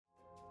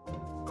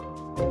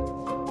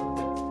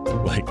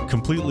Like,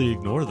 completely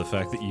ignore the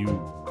fact that you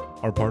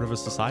are part of a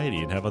society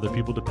and have other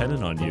people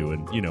dependent on you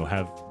and,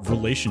 have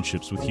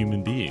relationships with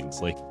human beings.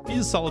 Like, be a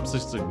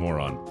solipsistic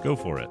moron. Go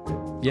for it.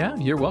 Yeah,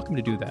 you're welcome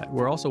to do that.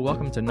 We're also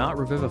welcome to not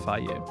revivify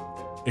you.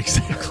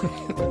 Exactly.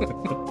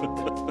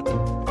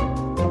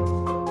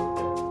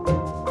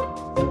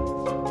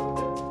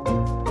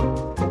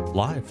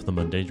 Live from the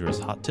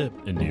Mundangerous Hot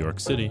Tip in New York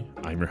City,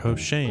 I'm your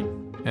host,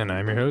 Shane. And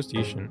I'm your host,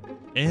 Ishan.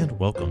 And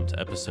welcome to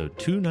episode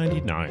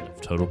 299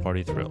 of Total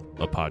Party Thrill,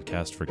 a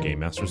podcast for game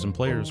masters and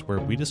players where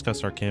we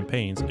discuss our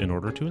campaigns in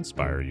order to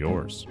inspire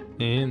yours.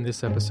 In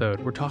this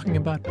episode, we're talking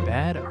about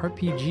bad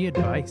RPG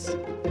advice.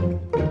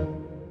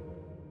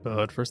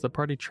 But first, the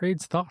party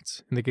trades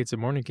thoughts in the Gates of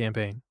Morning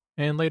campaign.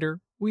 And later,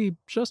 we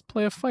just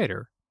play a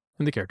fighter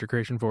in the Character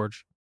Creation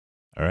Forge.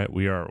 All right,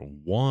 we are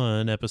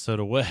one episode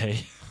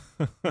away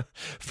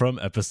from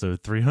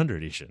episode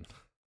 300, Ishan.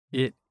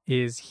 It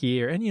is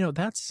here. And,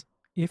 that's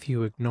if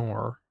you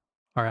ignore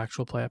our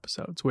actual play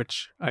episodes,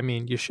 which,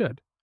 you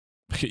should.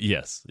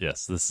 Yes.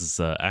 This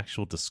is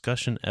actual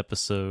discussion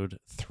episode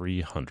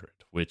 300,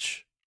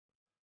 which,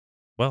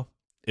 well,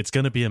 it's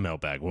going to be a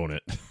mailbag, won't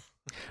it?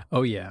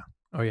 Oh, yeah,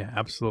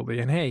 absolutely.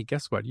 And hey,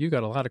 guess what? You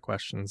got a lot of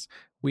questions.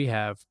 We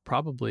have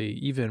probably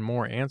even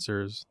more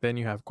answers than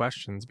you have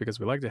questions because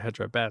we like to hedge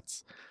our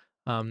bets.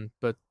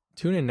 But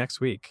tune in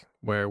next week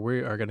where we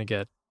are going to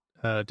get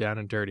down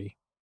and dirty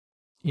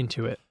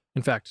into it.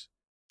 In fact,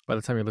 by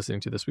the time you're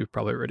listening to this, we've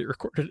probably already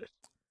recorded it.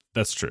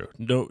 That's true.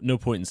 No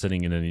point in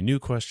sending in any new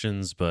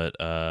questions, but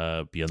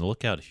be on the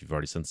lookout if you've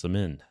already sent some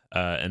in.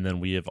 And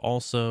then we have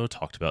also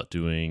talked about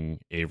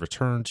doing a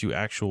return to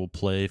actual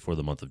play for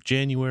the month of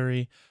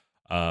January.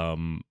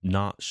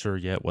 Not sure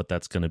yet what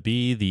that's going to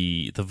be.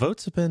 The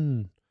votes have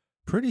been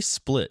pretty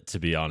split, to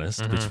be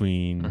honest,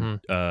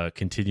 between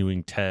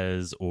continuing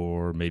TES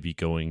or maybe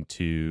going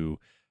to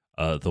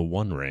the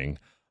One Ring.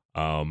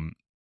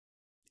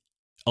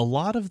 A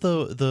lot of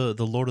the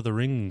Lord of the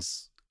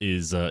Rings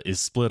is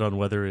split on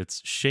whether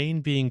it's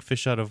Shane being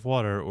fish out of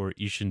water or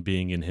Ishan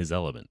being in his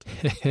element.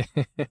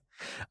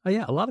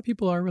 Yeah, a lot of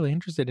people are really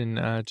interested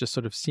in just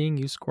sort of seeing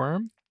you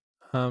squirm.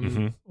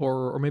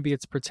 Or maybe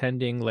it's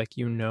pretending like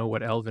you know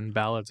what elven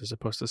ballads are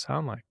supposed to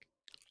sound like.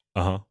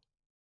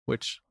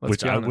 Which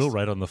I will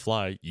write on the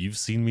fly. You've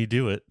seen me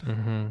do it.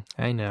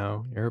 I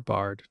know. You're a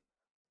bard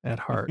at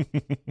heart.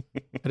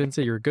 I didn't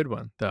say you're a good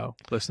one, though,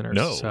 listeners.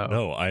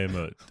 No, I'm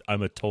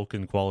a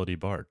Tolkien quality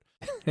bard.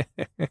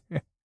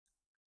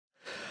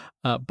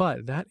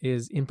 But that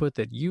is input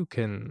that you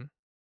can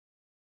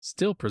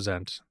still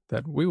present,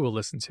 that we will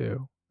listen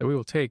to, that we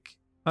will take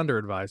under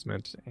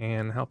advisement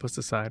and help us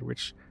decide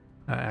which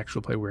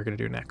actual play we're going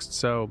to do next.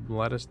 So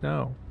let us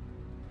know.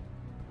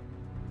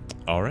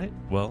 All right.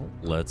 Well,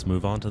 let's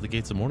move on to the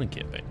Gates of Morning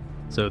campaign.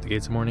 So the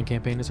Gates of Morning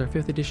campaign is our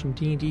 5th edition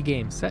D&D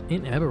game set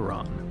in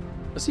Eberron,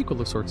 a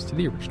sequel of sorts to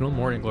the original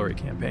Morning Glory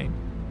campaign.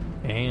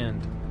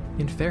 And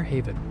in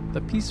Fairhaven,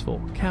 the peaceful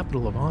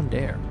capital of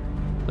Ondair,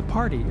 the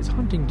party is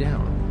hunting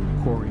down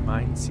quarry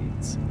mine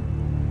seeds.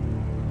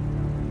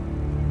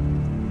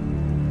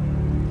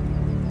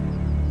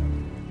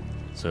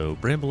 So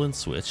Bramble and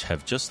Switch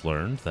have just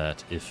learned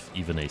that if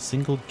even a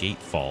single gate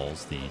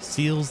falls, the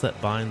seals that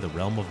bind the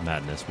Realm of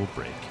Madness will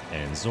break,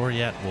 and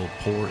Zoriat will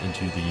pour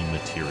into the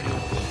material.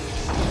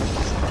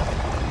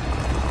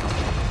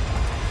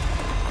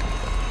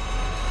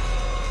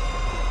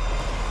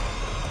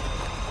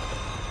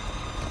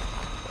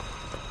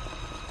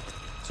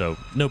 So,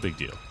 no big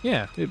deal.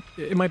 Yeah,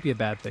 it might be a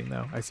bad thing,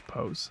 though, I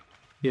suppose.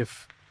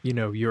 If,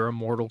 you're a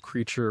mortal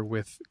creature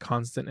with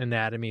constant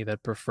anatomy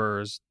that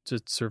prefers to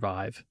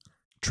survive.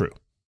 True.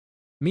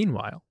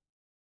 Meanwhile,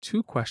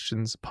 2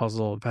 questions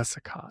puzzle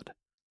Vesicod.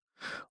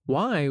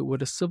 Why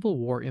would a civil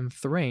war in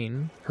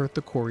Thrain hurt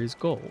the quarry's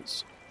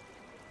goals?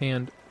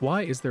 And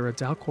why is there a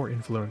Dalcor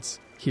influence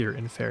here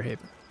in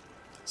Fairhaven?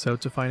 So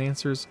to find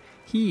answers,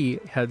 he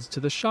heads to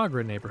the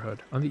Chagra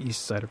neighborhood on the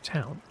east side of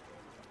town.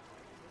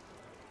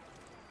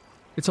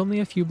 It's only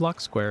a few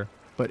blocks square,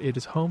 but it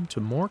is home to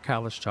more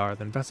Kalishtar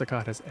than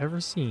Vesicod has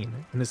ever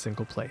seen in a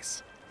single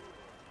place.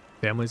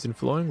 Families in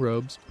flowing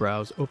robes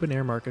browse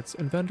open-air markets,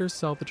 and vendors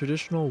sell the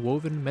traditional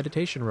woven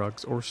meditation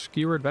rugs or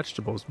skewered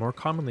vegetables more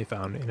commonly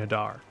found in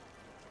Adar.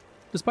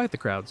 Despite the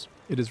crowds,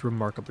 it is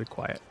remarkably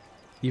quiet.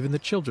 Even the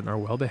children are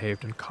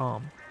well-behaved and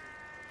calm.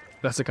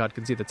 Vesicod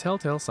can see the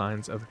telltale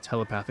signs of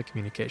telepathic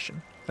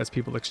communication, as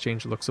people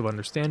exchange looks of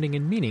understanding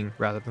and meaning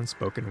rather than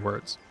spoken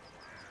words.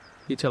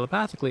 He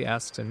telepathically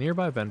asks a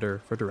nearby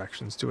vendor for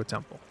directions to a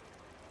temple.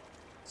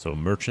 So a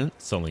merchant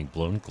selling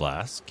blown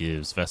glass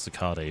gives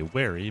Vesicod a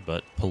wary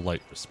but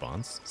polite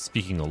response,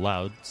 speaking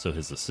aloud so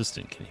his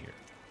assistant can hear.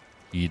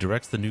 He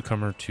directs the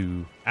newcomer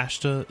to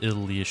Ashta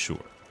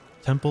Il-Yeshur,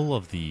 Temple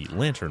of the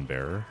Lantern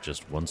Bearer,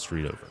 just one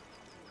street over.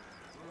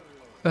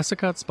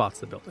 Vesicod spots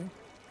the building,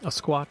 a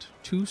squat,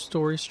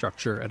 2-story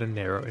structure at a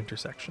narrow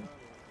intersection.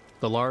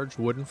 The large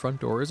wooden front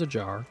door is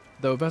ajar,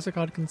 though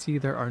Vesicod can see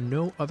there are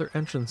no other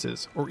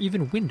entrances or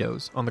even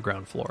windows on the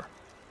ground floor.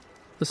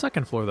 The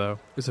second floor, though,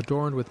 is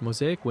adorned with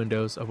mosaic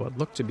windows of what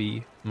look to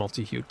be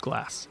multi-hued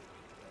glass.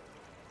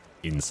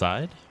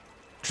 Inside,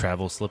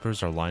 travel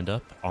slippers are lined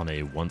up on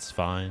a once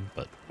fine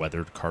but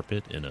weathered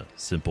carpet in a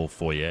simple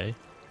foyer.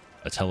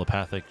 A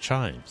telepathic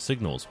chime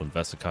signals when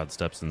Vesicod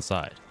steps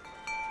inside.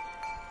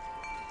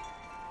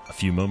 A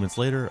few moments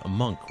later, a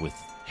monk with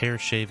hair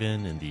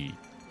shaven in the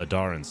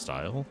Adaran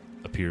style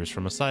appears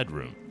from a side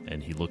room,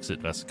 and he looks at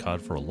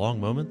Vesicod for a long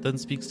moment, then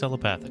speaks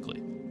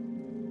telepathically.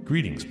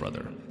 Greetings,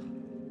 brother.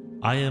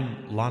 I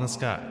am Lana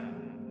Sky.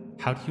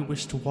 How do you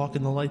wish to walk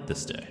in the light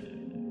this day?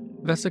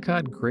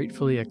 Vesicod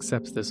gratefully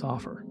accepts this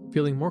offer,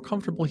 feeling more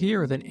comfortable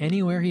here than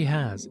anywhere he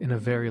has in a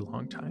very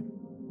long time.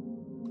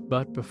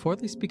 But before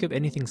they speak of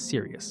anything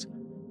serious,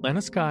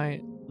 Lana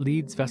Sky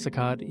leads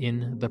Vesicod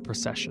in the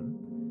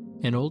procession,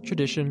 an old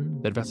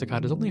tradition that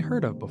Vesicod has only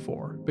heard of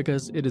before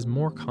because it is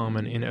more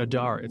common in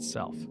Adar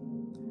itself.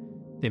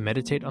 They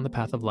meditate on the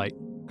path of light,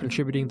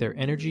 contributing their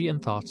energy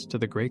and thoughts to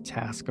the great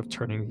task of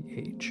turning the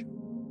age.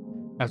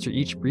 After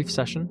each brief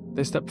session,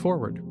 they step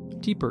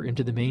forward, deeper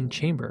into the main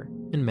chamber,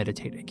 and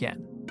meditate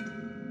again.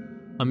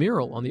 A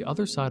mural on the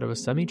other side of a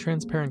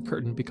semi-transparent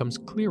curtain becomes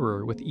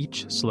clearer with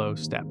each slow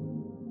step.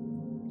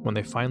 When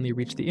they finally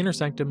reach the inner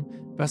sanctum,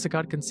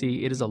 Vesicod can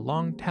see it is a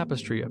long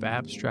tapestry of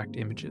abstract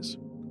images.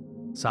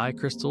 Psi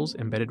crystals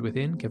embedded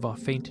within give off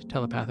faint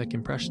telepathic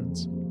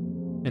impressions.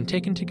 And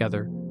taken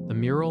together, the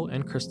mural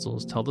and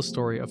crystals tell the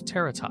story of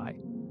Teratai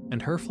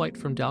and her flight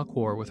from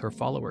Dalcor with her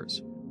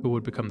followers, who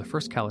would become the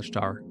first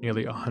Kalishtar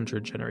nearly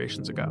 100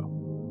 generations ago.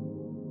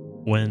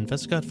 When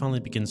Vesicod finally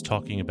begins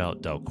talking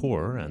about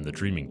Dalcor and the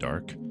Dreaming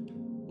Dark,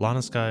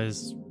 Lana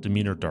Sky's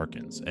demeanor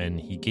darkens, and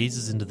he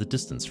gazes into the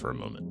distance for a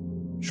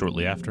moment.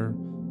 Shortly after,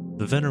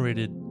 the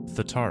venerated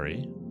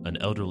Thatari, an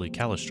elderly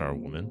Kalishtar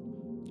woman,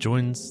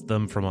 joins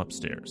them from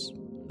upstairs.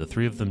 The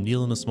three of them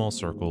kneel in a small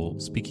circle,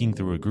 speaking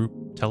through a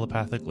group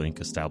telepathic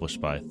link established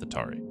by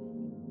Thatari.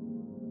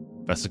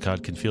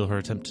 Vesicod can feel her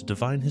attempt to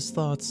divine his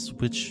thoughts,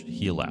 which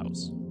he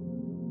allows.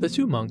 The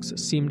two monks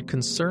seemed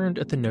concerned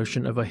at the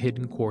notion of a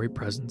hidden quarry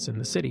presence in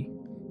the city.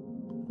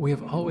 We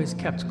have always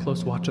kept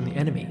close watch on the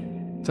enemy,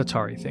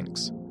 Thatari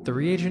thinks. The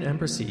Reagent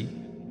Embassy,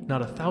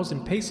 not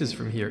 1,000 paces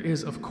from here,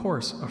 is, of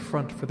course, a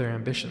front for their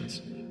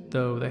ambitions,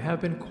 though they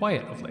have been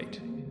quiet of late.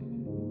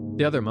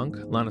 The other monk,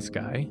 Lana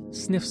Sky,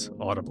 sniffs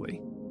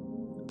audibly.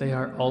 They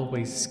are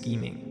always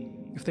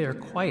scheming. If they are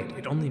quiet,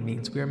 it only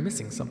means we are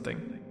missing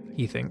something,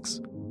 he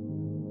thinks.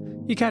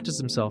 He catches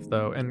himself,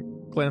 though,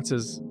 and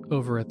glances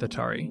over at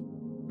Thatari.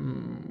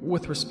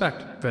 With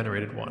respect,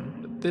 Venerated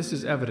One, this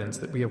is evidence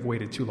that we have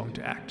waited too long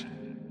to act.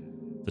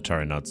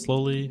 Thatari nods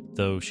slowly,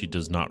 though she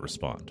does not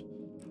respond.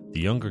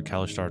 The younger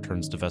Kalishtar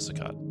turns to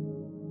Vesicod.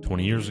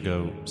 20 years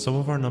ago, some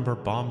of our number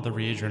bombed the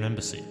Reagent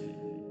Embassy.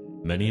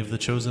 Many of the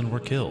Chosen were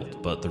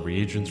killed, but the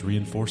Reagents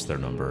reinforced their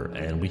number,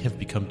 and we have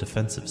become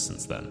defensive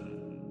since then.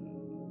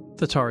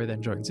 Thatari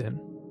then joins in.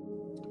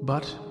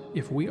 But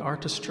if we are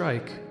to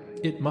strike,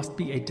 it must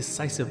be a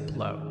decisive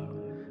blow.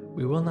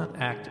 We will not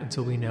act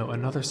until we know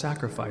another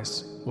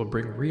sacrifice will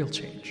bring real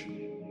change.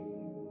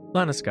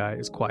 Lana Sky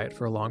is quiet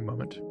for a long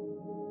moment.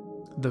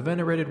 The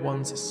Venerated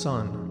One's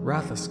son,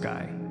 Ratha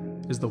Sky,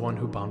 is the one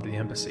who bombed the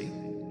embassy.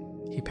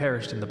 He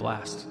perished in the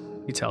blast,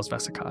 he tells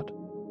Vesicod.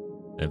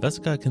 And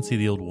Vesicod can see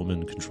the old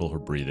woman control her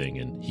breathing,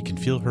 and he can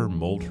feel her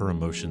mold her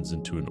emotions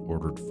into an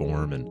ordered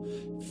form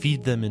and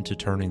feed them into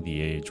turning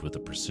the age with a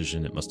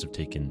precision it must have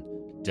taken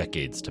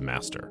decades to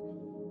master.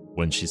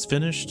 When she's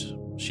finished,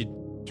 she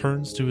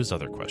turns to his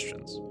other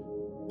questions.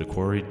 The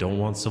Quarry don't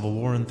want civil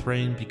war in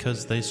Thrain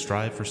because they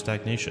strive for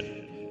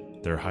stagnation.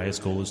 Their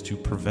highest goal is to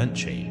prevent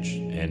change,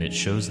 and it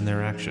shows in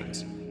their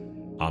actions.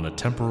 On a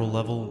temporal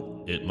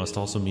level, it must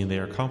also mean they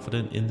are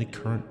confident in the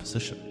current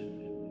position.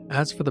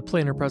 As for the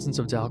planar presence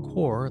of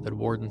Dalcor that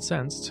Warden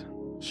sensed,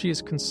 she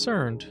is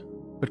concerned,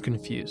 but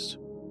confused.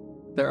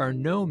 There are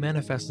no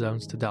manifest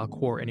zones to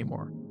Dalcor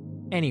anymore,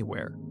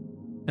 anywhere,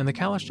 and the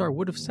Kalishtar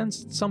would have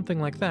sensed something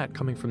like that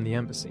coming from the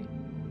embassy.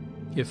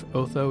 If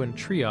Otho and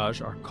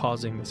Triage are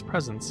causing this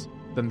presence,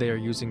 then they are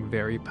using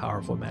very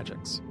powerful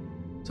magics.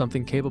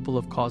 Something capable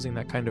of causing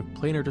that kind of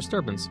planar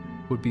disturbance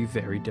would be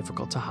very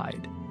difficult to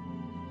hide.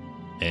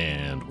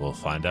 And we'll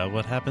find out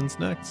what happens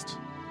next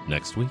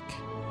week.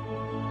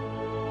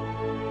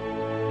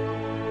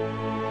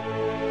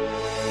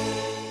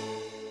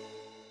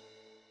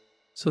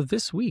 So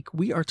this week,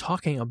 we are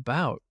talking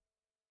about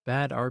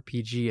bad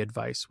RPG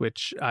advice,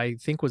 which I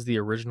think was the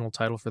original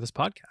title for this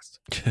podcast.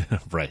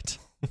 Right.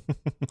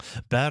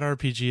 Bad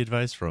RPG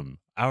advice from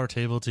our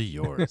table to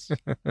yours.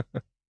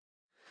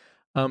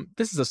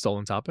 This is a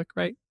stolen topic,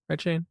 right? Right,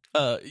 Shane?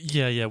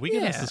 Yeah. We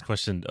get asked this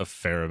question a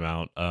fair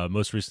amount.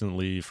 Most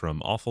recently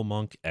from Awful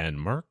Monk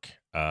and Mark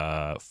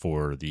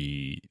for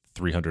the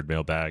 300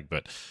 mailbag,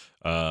 but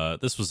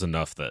this was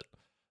enough that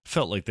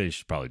felt like they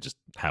should probably just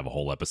have a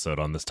whole episode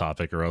on this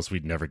topic, or else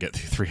we'd never get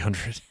through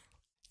 300.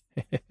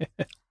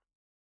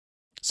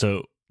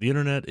 So the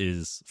internet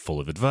is full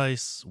of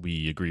advice.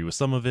 We agree with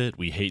some of it.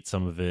 We hate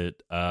some of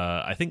it.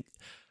 I think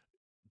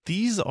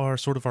these are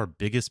sort of our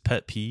biggest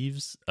pet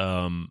peeves.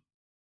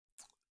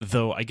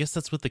 Though I guess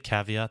that's with the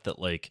caveat that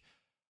like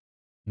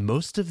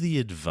most of the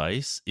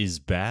advice is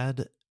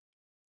bad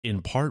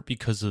in part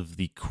because of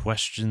the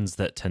questions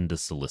that tend to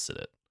solicit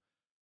it,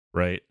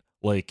 right?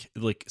 Like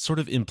sort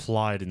of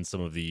implied in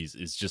some of these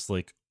is just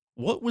like,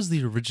 what was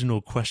the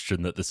original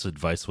question that this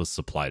advice was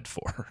supplied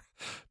for?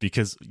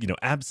 Because,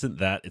 absent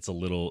that, it's a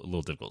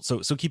little difficult.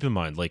 So keep in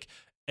mind, like,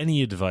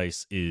 any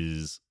advice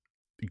is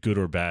good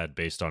or bad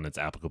based on its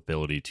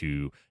applicability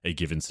to a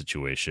given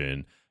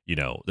situation.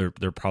 There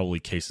are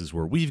probably cases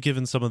where we've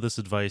given some of this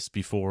advice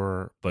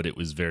before, but it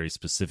was very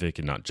specific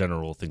and not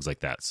general, things like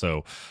that.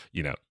 So,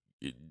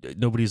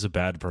 nobody's a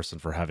bad person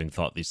for having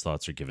thought these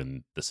thoughts or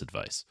given this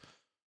advice.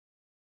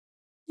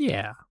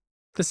 Yeah,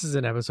 this is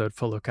an episode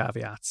full of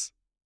caveats.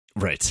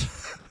 Right.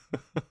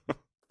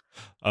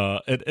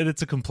 And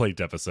it's a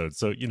complaint episode,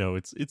 so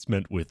it's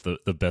meant with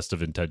the best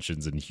of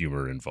intentions and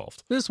humor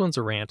involved. This one's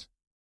a rant.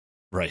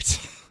 Right.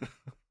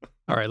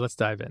 All right, let's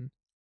dive in.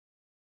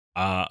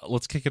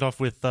 Let's kick it off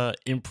with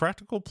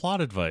impractical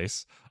plot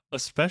advice,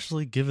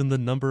 especially given the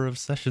number of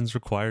sessions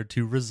required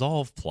to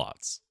resolve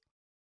plots.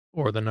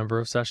 Or the number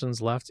of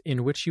sessions left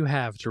in which you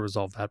have to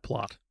resolve that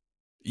plot.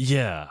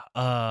 Yeah.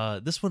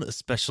 This one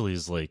especially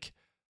is like,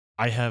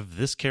 I have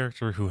this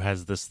character who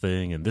has this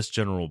thing and this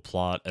general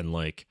plot, and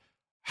like,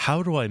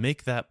 how do I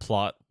make that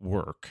plot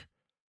work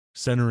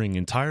centering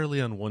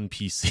entirely on one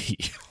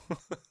PC?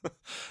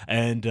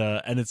 and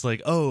it's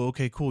like, oh,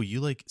 okay, cool, you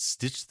like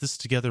stitched this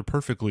together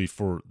perfectly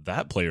for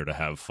that player to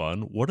have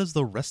fun. What is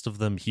the rest of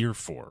them here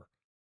for?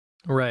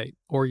 Right.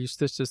 Or you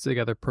stitched this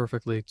together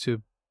perfectly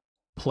to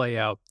play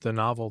out the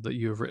novel that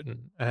you have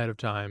written ahead of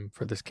time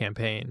for this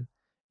campaign,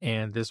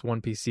 and this one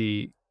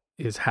PC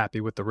is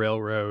happy with the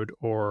railroad,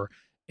 or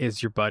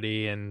is your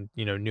buddy and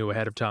knew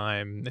ahead of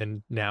time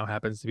and now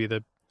happens to be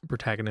the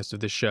protagonist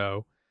of the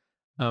show.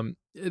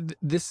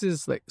 This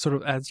is like, sort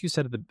of, as you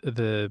said at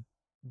the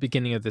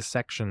beginning of this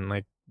section,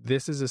 like,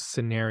 this is a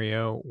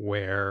scenario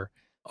where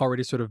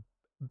already sort of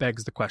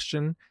begs the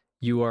question,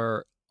 you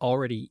are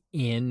already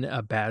in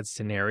a bad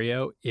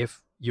scenario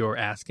if you're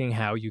asking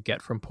how you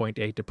get from point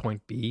A to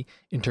point B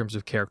in terms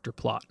of character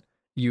plot.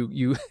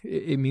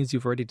 It means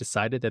you've already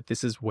decided that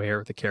this is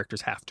where the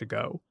characters have to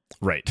go.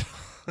 Right.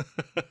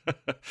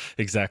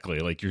 Exactly.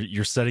 Like,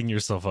 you're setting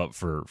yourself up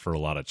for a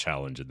lot of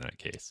challenge in that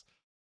case.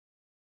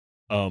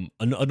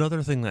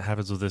 Another thing that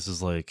happens with this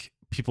is like,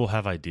 people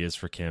have ideas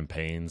for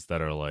campaigns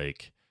that are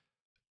like,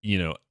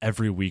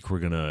 every week we're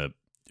gonna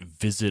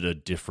visit a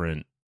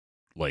different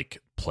like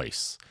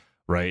place,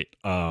 right?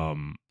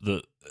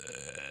 The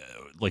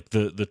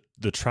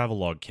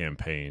travelogue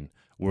campaign,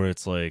 where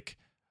it's like,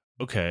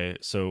 okay,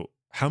 so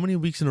how many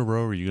weeks in a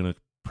row are you gonna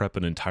prep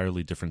an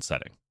entirely different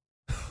setting?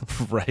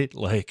 Right?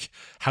 Like,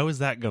 how is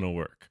that gonna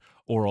work?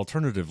 Or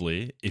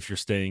alternatively, if you're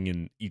staying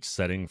in each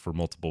setting for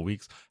multiple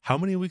weeks, how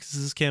many weeks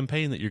is this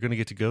campaign that you're going to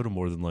get to go to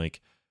more than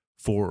like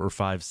 4 or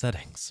 5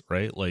 settings,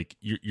 right? Like,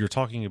 you're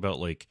talking about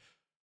like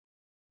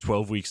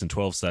 12 weeks and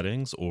 12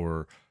 settings,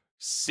 or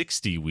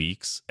 60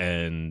 weeks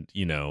and,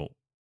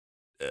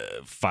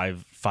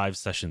 five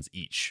sessions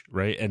each,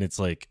 right? And it's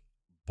like,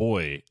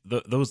 boy,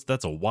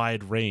 that's a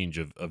wide range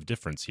of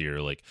difference here.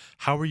 Like,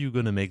 how are you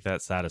going to make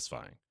that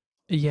satisfying?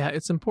 Yeah,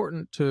 it's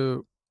important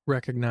to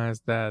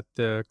recognize that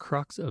the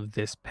crux of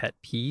this pet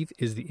peeve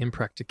is the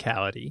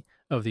impracticality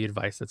of the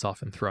advice that's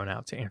often thrown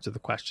out to answer the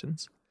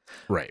questions.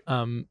 Right.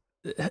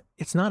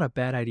 It's not a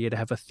bad idea to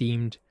have a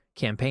themed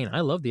campaign. I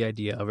love the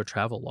idea of a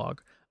travel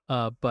log,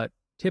 but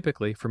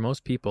typically for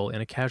most people in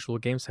a casual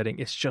game setting,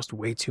 it's just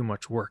way too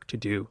much work to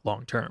do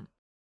long term.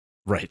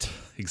 Right.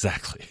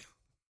 Exactly.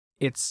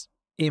 It's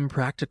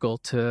impractical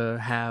to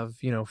have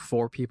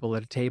 4 people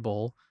at a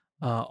table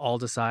all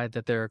decide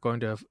that they're going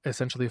to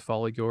essentially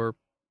follow your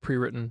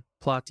pre-written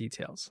plot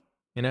details.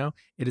 It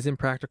is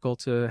impractical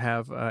to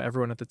have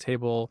everyone at the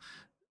table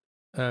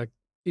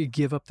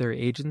give up their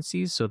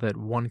agencies so that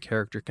one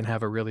character can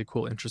have a really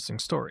cool, interesting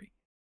story.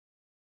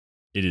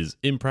 It is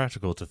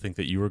impractical to think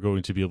that you are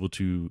going to be able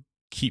to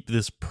keep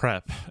this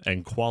prep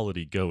and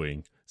quality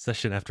going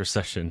session after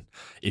session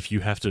if you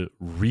have to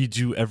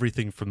redo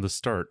everything from the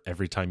start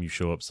every time you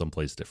show up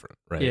someplace different,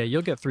 right? Yeah,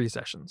 you'll get 3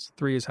 sessions.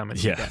 3 is how many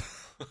you get.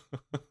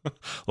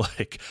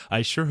 Like,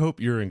 I sure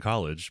hope you're in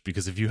college,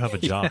 because if you have a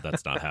job,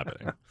 that's not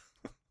happening.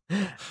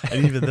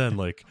 And even then,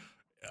 like,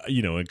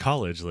 in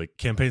college, like,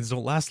 campaigns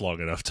don't last long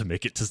enough to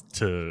make it to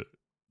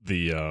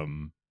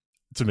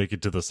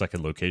the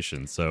second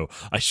location. So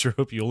I sure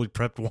hope you only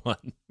prepped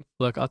one.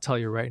 Look, I'll tell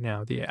you right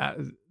now,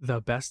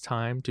 the best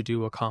time to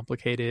do a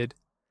complicated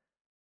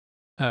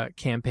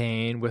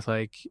campaign with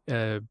like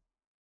an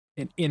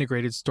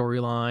integrated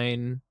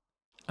storyline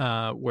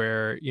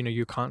where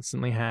you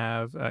constantly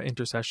have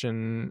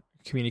intersession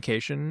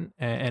communication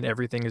and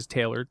everything is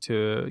tailored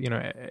to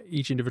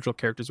each individual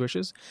character's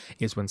wishes,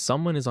 is when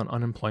someone is on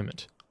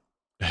unemployment.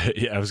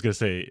 Yeah, I was gonna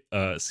say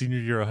senior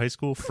year of high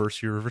school,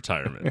 first year of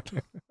retirement.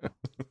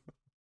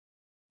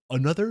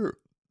 Another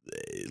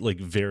like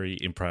very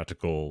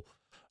impractical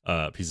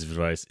piece of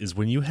advice is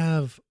when you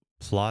have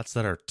plots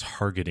that are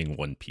targeting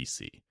one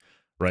PC,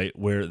 right?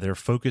 Where they're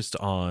focused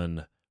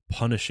on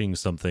punishing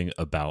something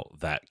about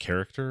that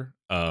character.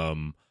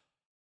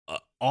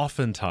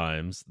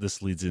 Oftentimes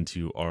this leads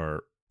into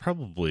our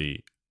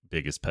probably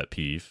biggest pet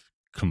peeve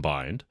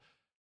combined,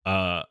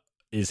 uh,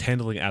 is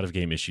handling out of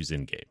game issues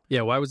in game.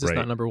 Yeah, why was this not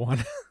Right. number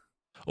one?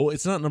 Oh,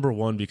 it's not number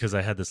one because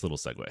I had this little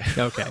segue.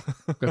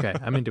 Okay. Okay,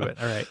 I'm into it.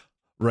 All right.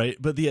 Right.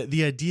 But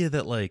the idea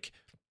that like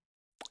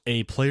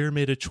a player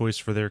made a choice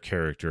for their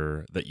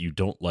character that you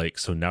don't like,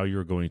 so now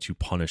you're going to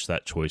punish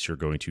that choice, you're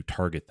going to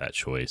target that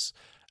choice.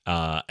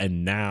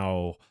 And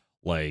now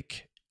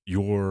like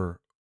you're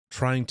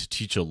trying to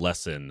teach a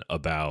lesson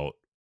about,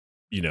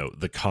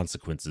 the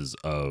consequences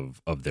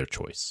of their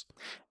choice.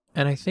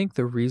 And I think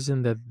the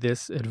reason that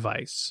this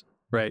advice,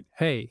 right,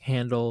 hey,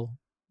 handle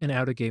an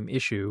out of game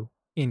issue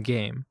in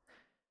game,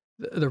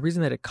 the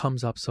reason that it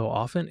comes up so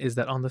often is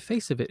that on the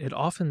face of it, it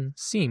often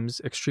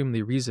seems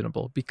extremely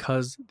reasonable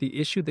because the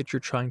issue that you're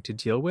trying to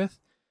deal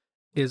with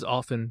is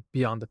often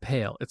beyond the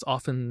pale. It's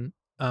often,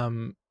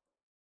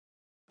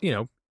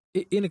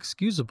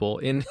 inexcusable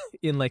in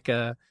in like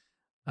a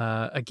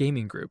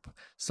gaming group.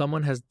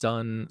 Someone has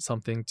done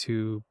something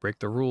to break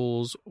the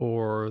rules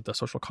or the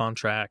social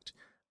contract,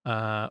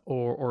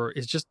 or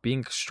is just being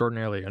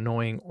extraordinarily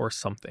annoying or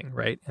something,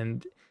 right?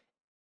 And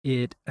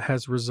it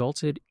has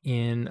resulted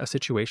in a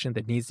situation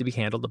that needs to be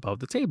handled above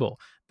the table,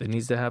 that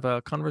needs to have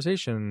a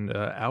conversation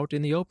out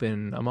in the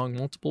open among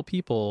multiple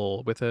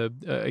people with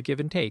a give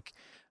and take.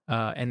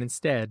 And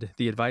instead,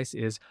 the advice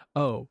is,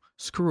 oh,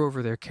 screw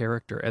over their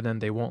character and then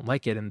they won't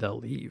like it and they'll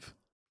leave.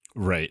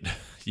 Right.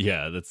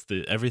 Yeah, that's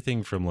the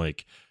everything from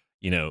like,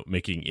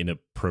 making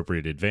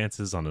inappropriate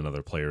advances on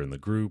another player in the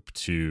group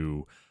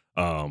to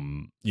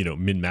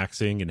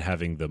min-maxing and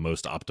having the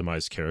most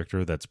optimized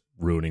character that's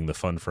ruining the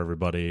fun for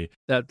everybody.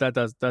 That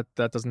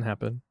doesn't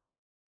happen.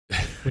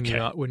 When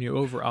Okay. you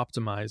over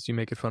optimize, you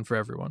make it fun for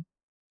everyone.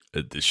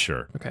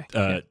 Sure. Okay.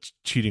 Yeah.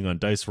 Cheating on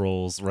dice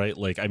rolls, right?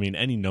 Like, I mean,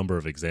 any number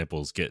of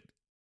examples get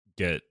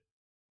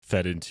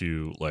fed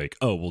into like,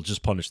 oh, we'll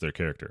just punish their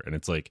character. And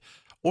it's like,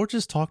 or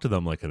just talk to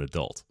them like an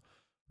adult,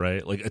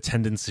 right? Like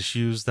attendance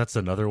issues. That's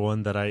another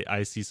one that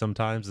I see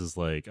sometimes is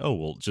like, oh,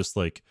 well, just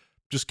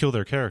kill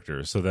their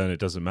character. So then it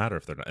doesn't matter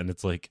if they're not. And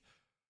it's like,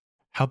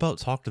 how about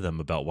talk to them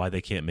about why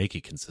they can't make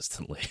it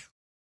consistently?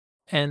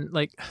 And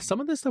like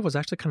some of this stuff was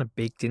actually kind of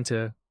baked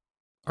into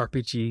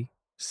RPG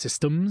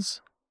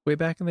systems way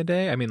back in the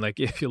day. I mean, like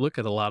if you look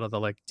at a lot of the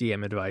like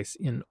DM advice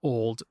in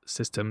old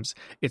systems,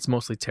 it's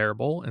mostly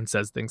terrible and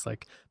says things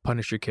like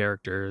punish your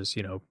characters,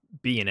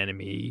 be an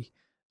enemy,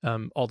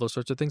 all those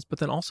sorts of things. But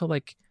then also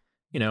like,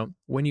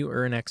 when you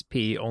earn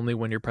XP only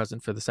when you're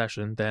present for the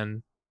session,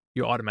 then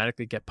you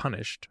automatically get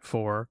punished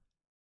for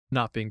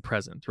not being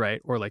present,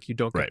 right? Or like you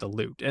don't get Right. the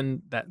loot.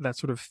 And that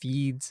sort of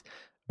feeds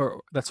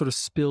or that sort of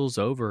spills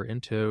over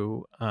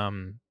into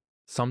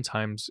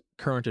sometimes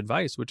current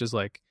advice, which is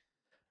like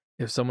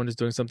if someone is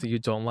doing something you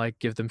don't like,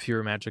 give them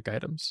fewer magic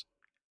items.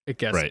 I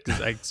guess Right.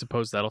 because I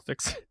suppose that'll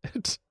fix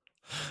it.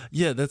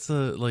 Yeah, that's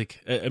I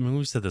mean,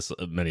 we've said this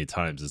many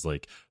times is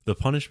like the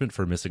punishment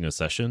for missing a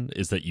session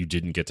is that you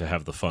didn't get to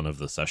have the fun of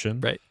the session.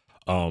 Right.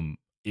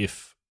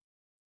 If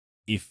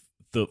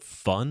the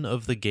fun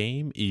of the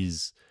game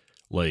is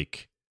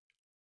like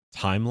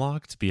time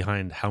locked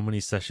behind how many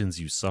sessions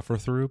you suffer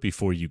through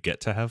before you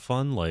get to have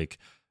fun, like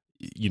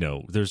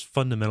there's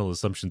fundamental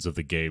assumptions of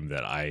the game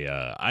that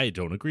I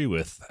don't agree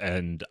with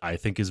and I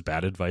think is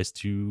bad advice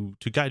to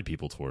guide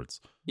people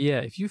towards. Yeah,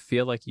 if you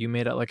feel like you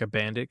made out like a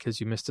bandit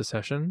because you missed a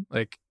session,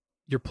 like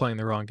you're playing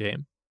the wrong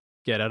game.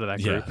 Get out of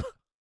that group. Yeah.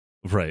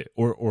 Right.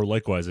 Or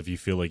likewise, if you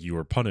feel like you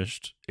were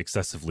punished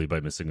excessively by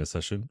missing a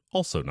session,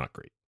 also not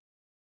great.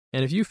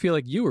 And if you feel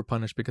like you were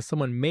punished because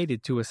someone made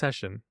it to a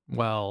session,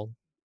 well,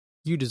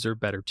 you deserve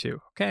better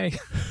too, okay?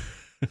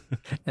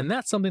 And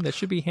that's something that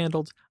should be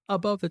handled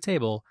above the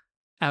table,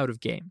 out of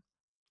game.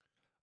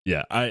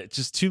 Yeah, I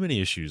just too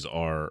many issues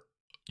are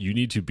you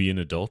need to be an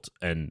adult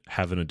and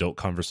have an adult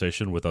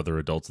conversation with other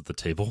adults at the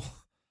table.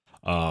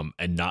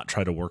 And not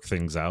try to work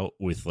things out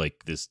with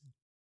like this,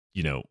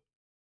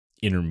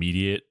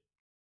 intermediate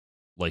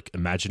like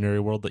imaginary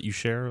world that you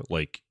share.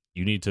 Like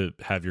you need to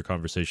have your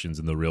conversations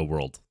in the real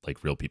world,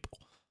 like real people.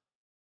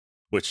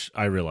 Which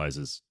I realize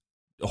is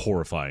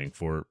horrifying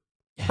for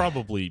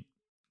probably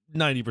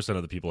 90%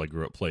 of the people I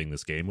grew up playing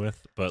this game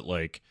with, but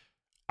like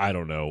I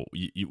don't know,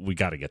 we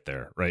got to get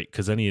there, right?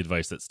 Because any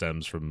advice that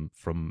stems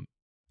from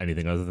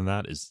anything other than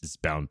that is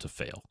bound to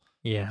fail.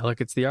 Yeah,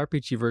 look, it's the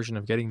RPG version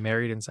of getting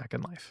married in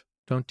Second Life.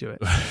 Don't do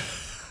it.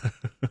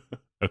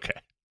 Okay.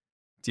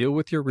 Deal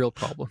with your real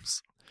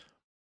problems.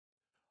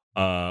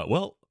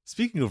 Well,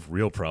 speaking of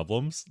real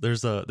problems,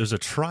 there's a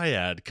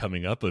triad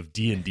coming up of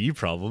D&D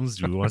problems.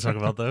 Do we want to talk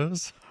about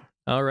those?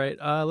 All right,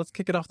 let's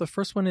kick it off. The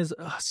first one is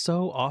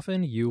so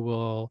often you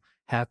will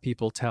have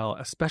people tell,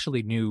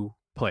 especially new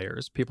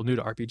players, people new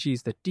to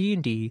RPGs, that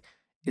D&D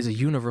is a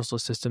universal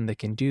system that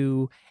can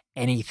do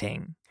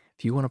anything.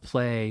 If you want to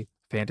play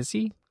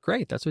fantasy,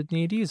 great, that's what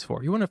D&D is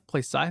for. You want to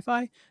play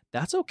sci-fi?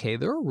 That's okay.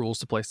 There are rules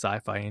to play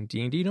sci-fi in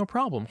D&D, no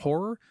problem.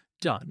 Horror,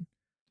 done.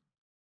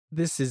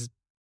 This is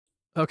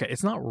okay,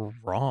 it's not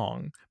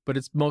wrong, but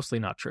it's mostly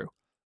not true.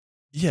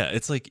 Yeah,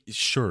 it's like,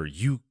 sure,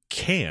 you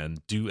can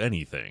do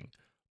anything,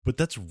 but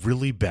that's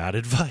really bad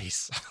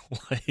advice.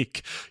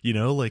 Like,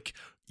 like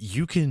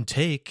you can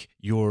take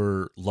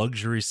your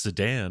luxury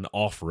sedan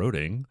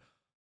off-roading.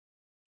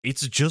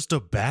 It's just a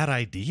bad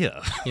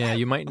idea. Yeah,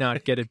 you might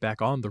not get it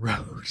back on the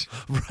road.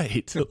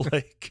 Right.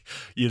 Like,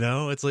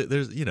 it's like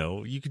there's,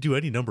 you could do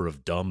any number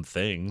of dumb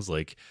things.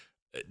 Like,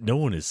 no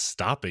one is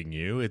stopping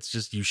you. It's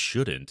just you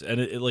shouldn't.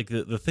 And like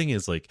the thing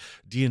is, like,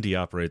 D&D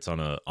operates on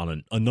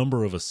a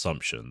number of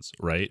assumptions,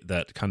 right,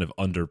 that kind of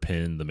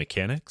underpin the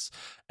mechanics,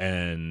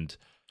 and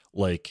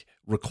like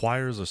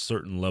requires a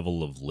certain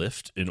level of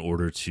lift in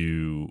order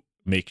to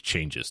make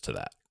changes to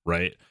that,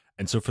 right?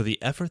 And so for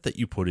the effort that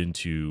you put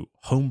into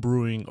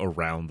homebrewing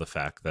around the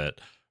fact that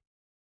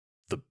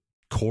the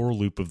core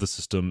loop of the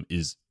system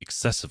is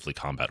excessively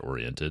combat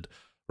oriented,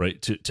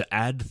 right? To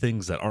add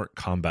things that aren't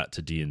combat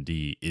to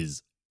D&D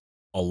is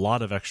a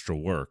lot of extra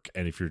work.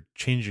 And if you're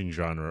changing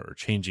genre or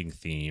changing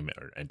theme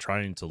and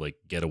trying to like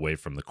get away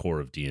from the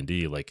core of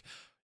D&D, like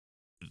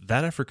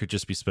that effort could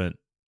just be spent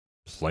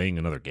playing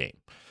another game.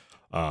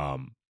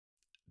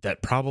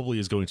 That probably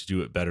is going to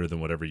do it better than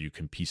whatever you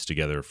can piece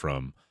together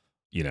from,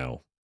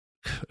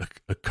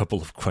 a couple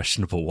of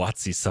questionable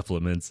WotC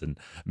supplements and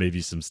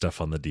maybe some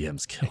stuff on the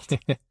DM's Guild.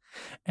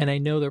 And I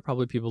know there are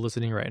probably people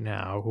listening right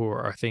now who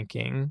are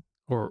thinking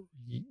or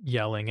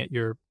yelling at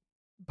your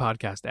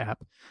podcast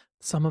app,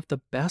 some of the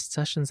best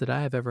sessions that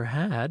I have ever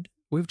had,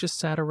 we've just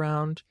sat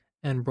around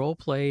and role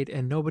played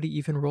and nobody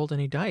even rolled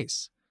any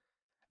dice.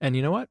 And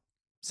you know what?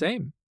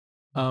 Same.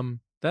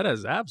 That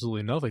has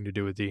absolutely nothing to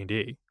do with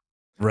D&D.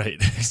 Right,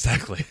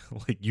 exactly.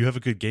 Like, you have a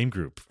good game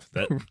group.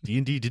 That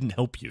D&D didn't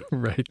help you.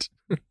 Right.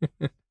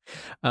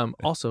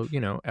 Also,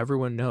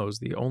 everyone knows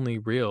the only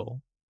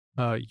real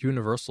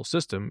universal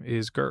system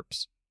is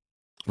GURPS.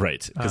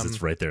 Right, because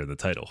it's right there in the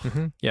title.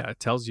 Mm-hmm. Yeah, it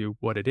tells you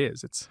what it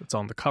is. It's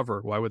on the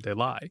cover. Why would they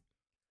lie?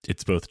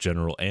 It's both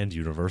general and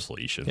universal,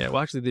 Ishan. Yeah,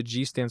 well, actually, the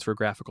G stands for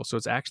graphical, so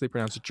it's actually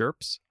pronounced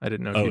GURPS. I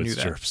didn't know you knew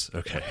that. Oh, it's GURPS.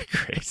 Okay,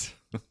 great.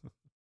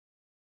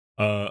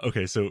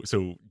 Okay, so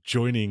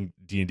joining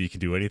D&D Can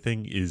Do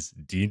Anything is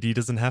D&D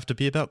doesn't have to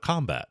be about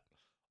combat,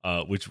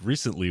 which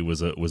recently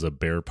was a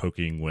bear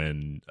poking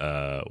when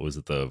was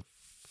it the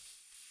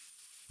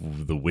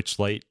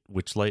Witchlight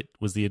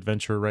was the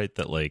adventure, right?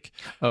 That like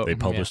they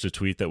published a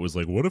tweet that was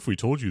like, what if we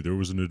told you there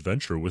was an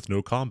adventure with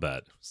no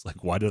combat? It's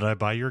like, why did I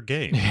buy your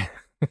game?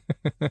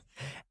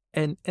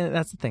 and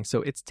that's the thing.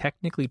 So it's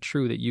technically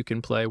true that you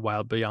can play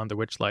Wild Beyond the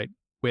Witchlight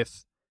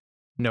with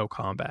no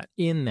combat,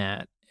 in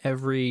that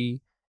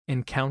every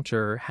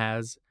encounter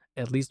has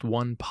at least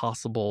one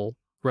possible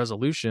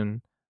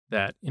resolution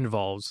that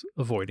involves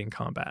avoiding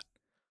combat.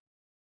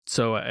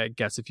 So I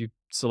guess if you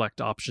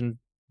select option,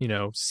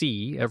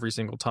 C every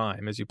single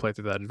time as you play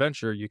through that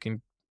adventure, you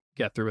can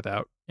get through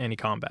without any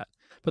combat.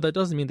 But that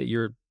doesn't mean that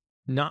you're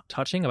not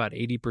touching about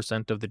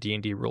 80% of the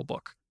D&D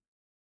rulebook.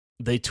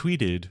 They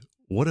tweeted,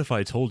 what if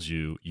I told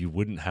you you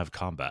wouldn't have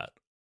combat?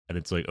 And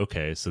it's like,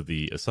 okay, so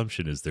the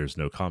assumption is there's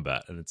no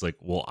combat. And it's like,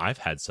 well, I've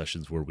had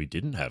sessions where we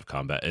didn't have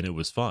combat and it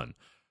was fun.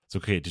 It's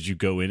okay. Did you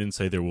go in and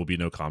say there will be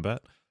no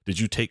combat? Did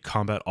you take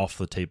combat off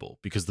the table?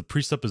 Because the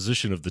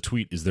presupposition of the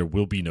tweet is there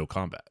will be no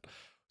combat.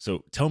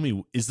 So tell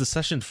me, is the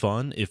session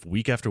fun if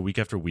week after week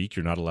after week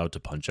you're not allowed to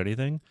punch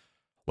anything?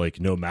 Like,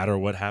 no matter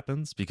what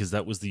happens? Because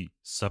that was the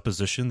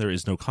supposition there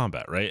is no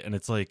combat, right? And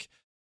it's like,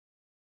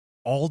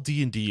 all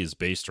D&D is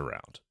based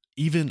around,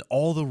 even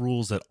all the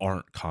rules that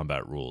aren't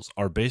combat rules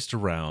are based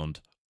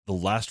around the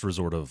last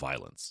resort of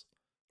violence,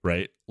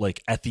 right?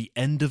 Like, at the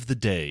end of the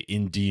day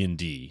in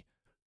D&D,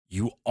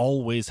 you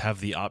always have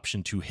the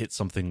option to hit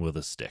something with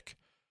a stick.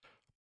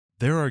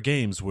 There are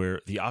games where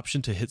the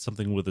option to hit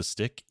something with a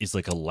stick is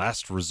like a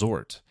last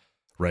resort,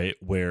 right?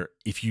 Where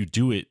if you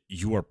do it,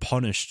 you are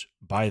punished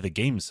by the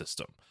game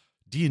system.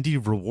 D&D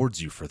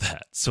rewards you for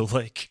that. So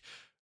like,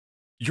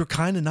 you're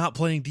kind of not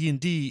playing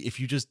D&D if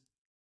you just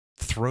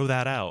throw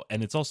that out.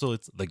 And it's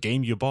the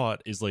game you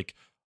bought is like,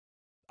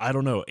 I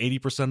don't know,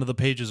 80% of the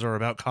pages are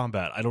about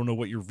combat. I don't know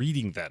what you're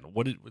reading then.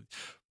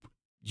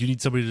 You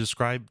need somebody to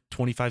describe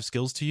 25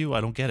 skills to you?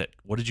 I don't get it.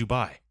 What did you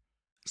buy?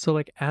 So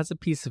like, as a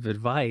piece of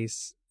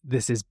advice,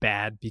 this is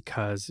bad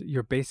because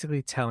you're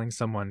basically telling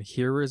someone,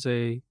 here is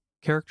a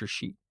character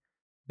sheet.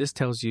 This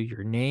tells you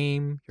your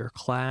name, your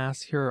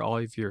class, here are all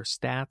of your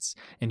stats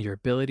and your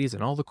abilities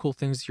and all the cool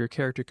things your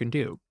character can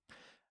do.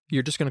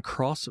 You're just going to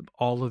cross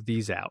all of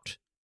these out.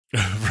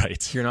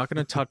 Right. You're not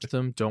going to touch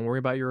them. Don't worry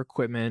about your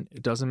equipment.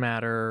 It doesn't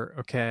matter.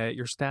 Okay.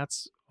 Your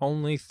stats,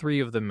 only 3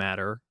 of them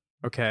matter.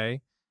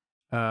 Okay.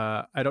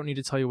 I don't need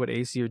to tell you what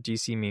AC or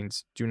DC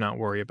means. Do not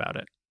worry about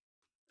it.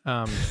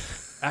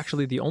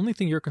 Actually, the only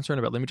thing you're concerned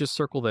about, let me just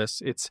circle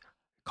this. It's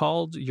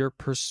called your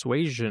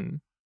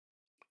persuasion.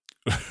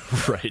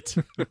 Right.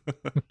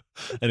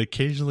 And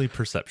occasionally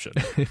perception.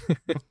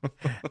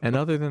 And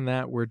other than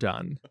that, we're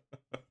done.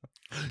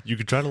 You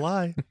could try to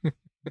lie.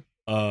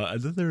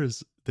 And then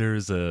there's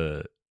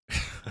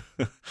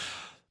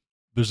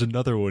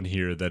another one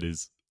here that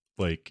is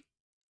like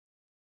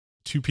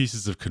 2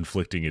 pieces of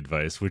conflicting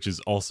advice, which is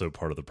also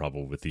part of the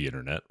problem with the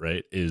internet,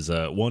 right? Is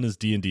one is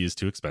D&D is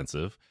too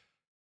expensive,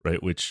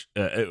 right? Which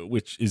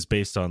is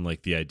based on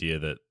like the idea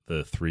that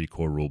the 3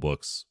 core rule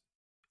books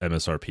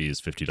MSRP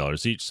is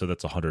 $50 each, so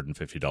that's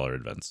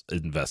 $150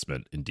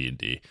 investment in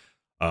D&D.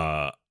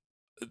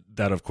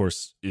 That of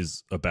course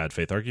is a bad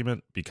faith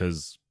argument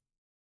because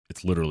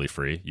it's literally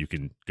free. You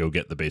can go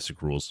get the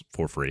basic rules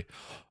for free,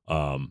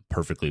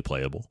 perfectly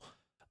playable.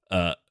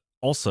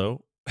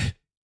 Also,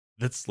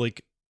 that's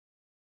like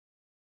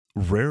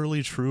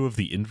rarely true of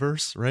the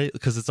inverse, right?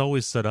 Because it's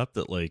always set up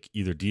that like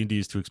either D&D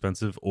is too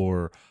expensive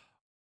or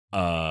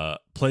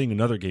playing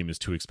another game is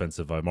too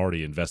expensive. I'm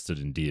already invested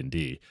in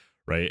D&D,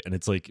 right? And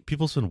it's like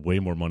people spend way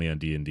more money on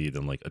D&D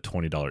than like a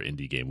 $20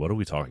 indie game. What are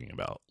we talking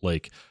about?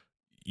 Like,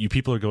 you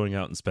people are going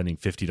out and spending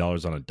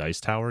 $50 on a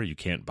dice tower. You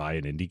can't buy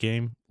an indie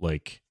game.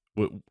 Like,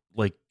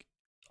 like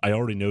I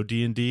already know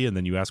D&D, and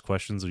then you ask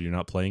questions or you're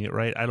not playing it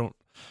right.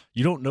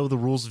 You don't know the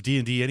rules of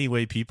D&D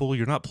anyway, people.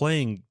 You're not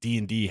playing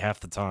D&D half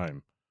the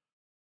time.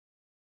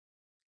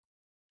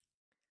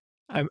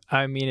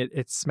 I mean,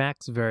 it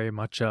smacks very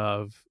much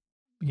of,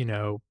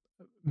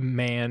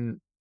 man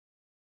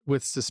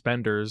with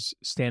suspenders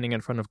standing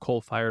in front of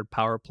coal-fired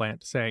power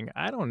plant saying,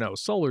 I don't know,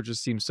 solar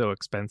just seems so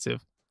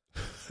expensive.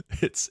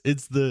 It's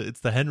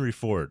the Henry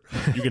Ford.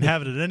 You can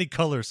have it in any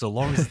color so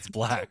long as it's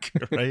black,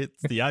 right?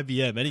 It's the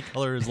IBM, any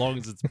color as long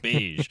as it's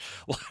beige.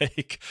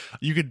 Like,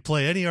 you could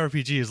play any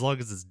RPG as long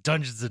as it's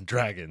Dungeons and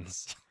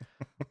Dragons.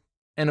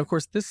 And of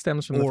course, this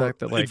stems from the fact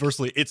that, like,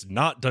 inversely, it's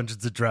not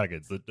Dungeons and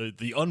Dragons,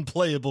 the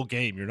unplayable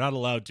game. You're not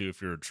allowed to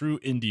if you're a true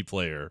indie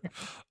player.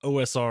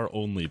 OSR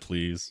only,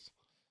 please.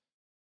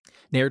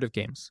 Narrative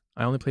games.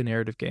 I only play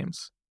narrative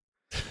games.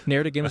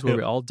 Narrative games where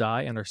we all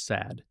die and are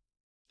sad.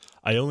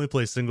 I only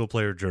play single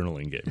player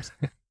journaling games.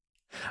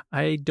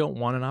 I don't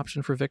want an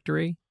option for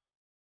victory.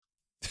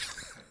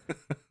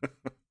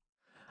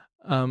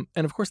 And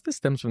of course, this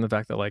stems from the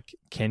fact that, like,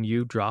 can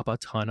you drop a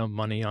ton of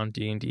money on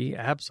D&D?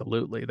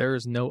 Absolutely. There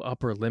is no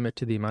upper limit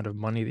to the amount of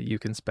money that you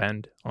can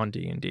spend on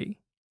D&D.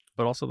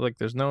 But also, like,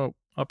 there's no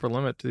upper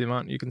limit to the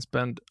amount you can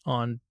spend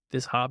on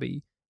this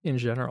hobby in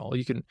general.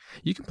 You can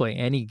play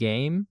any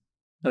game,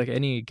 like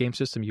any game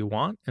system you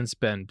want, and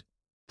spend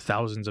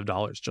thousands of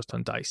dollars just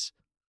on dice.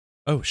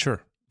 Oh,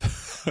 sure.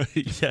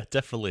 Yeah,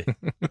 definitely.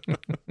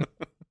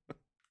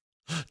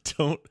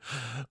 Don't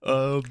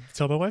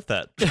tell my wife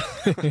that.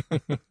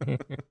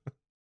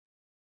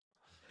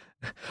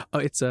 Oh,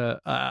 it's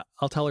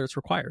I'll tell her it's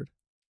required.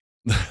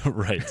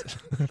 Right.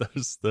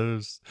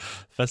 Those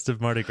festive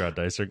Mardi Gras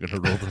dice are going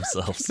to roll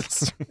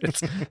themselves.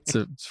 It's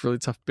a really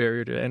tough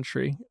barrier to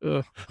entry.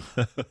 Ugh.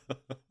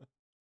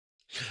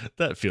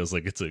 That feels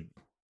like it's a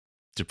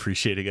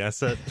depreciating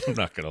asset. I'm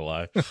not going to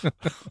lie.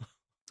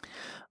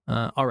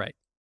 All right.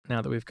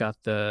 Now that we've got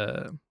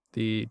the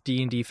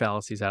D&D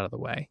fallacies out of the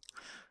way,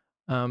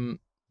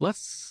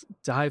 let's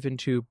dive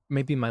into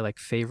maybe my like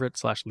favorite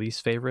 /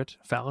 least favorite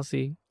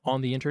fallacy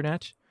on the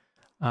internet.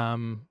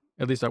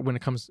 At least when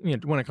it comes to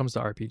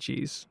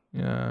RPGs.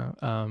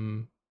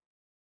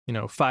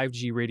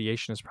 5G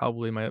radiation is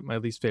probably my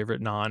least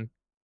favorite non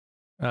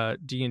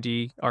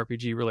D&D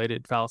RPG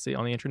related fallacy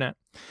on the internet.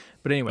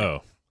 But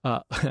anyway,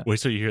 wait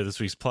till you hear this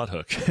week's plot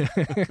hook.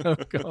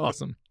 Okay,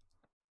 awesome.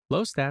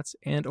 Low stats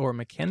and or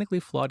mechanically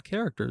flawed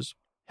characters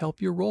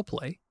help your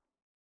roleplay.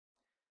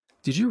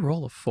 Did you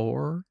roll a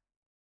 4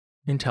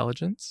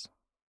 intelligence?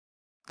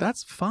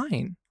 That's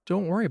fine.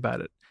 Don't worry about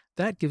it.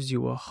 That gives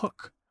you a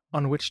hook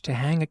on which to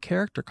hang a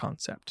character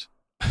concept.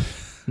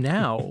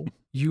 Now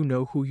you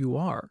know who you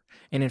are.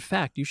 And in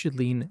fact, you should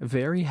lean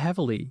very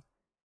heavily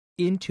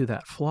into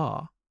that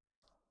flaw.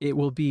 It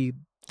will be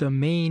the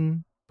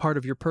main part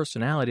of your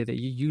personality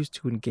that you use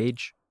to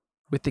engage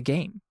with the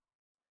game.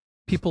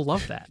 People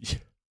love that.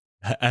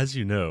 As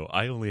you know,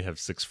 I only have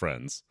 6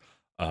 friends,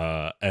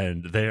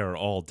 and they are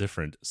all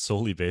different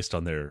solely based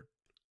on their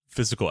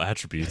physical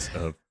attributes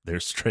of their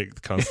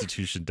strength,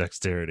 constitution,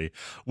 dexterity,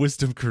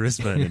 wisdom,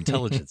 charisma, and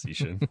intelligence,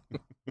 Ishan.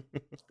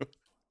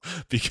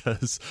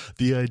 Because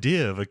the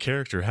idea of a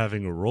character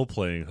having a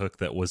role-playing hook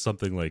that was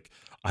something like,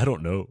 I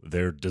don't know,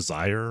 their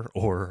desire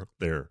or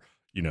their,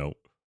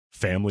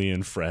 family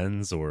and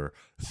friends or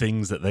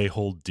things that they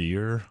hold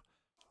dear,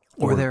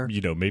 or their,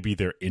 maybe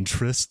their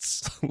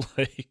interests,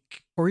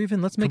 like, or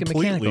even let's make it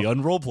mechanical, completely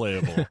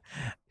unrole-playable,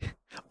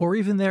 or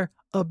even their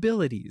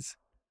abilities,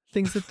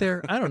 things that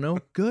they're, I don't know,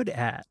 good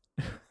at.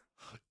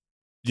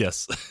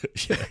 Yes.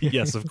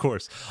 Yes, of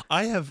course.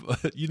 I have,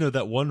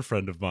 that one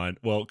friend of mine,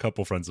 well, a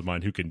couple friends of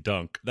mine who can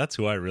dunk. That's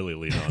who I really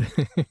lean on.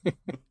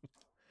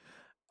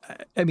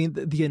 I mean,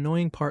 the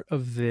annoying part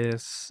of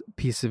this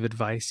piece of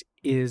advice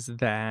is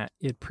that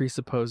it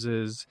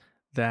presupposes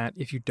that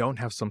if you don't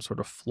have some sort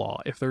of flaw,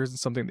 if there isn't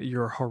something that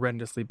you're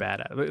horrendously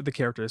bad at, the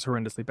character is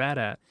horrendously bad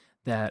at,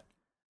 that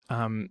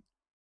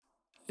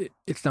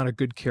it's not a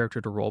good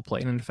character to roleplay.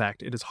 And in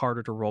fact, it is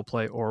harder to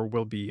roleplay or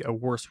will be a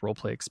worse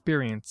roleplay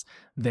experience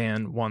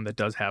than one that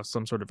does have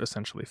some sort of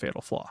essentially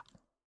fatal flaw.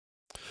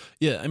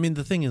 Yeah, I mean,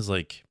 the thing is,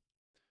 like,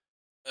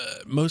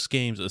 most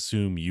games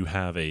assume you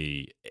have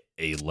a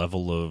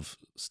level of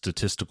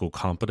statistical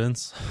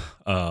competence,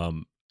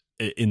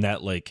 in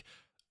that, like,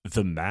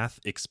 the math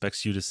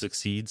expects you to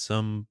succeed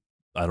some,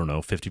 I don't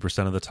know,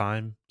 50% of the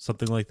time,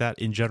 something like that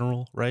in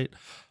general, right?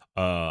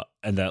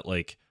 And that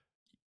like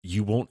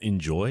you won't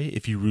enjoy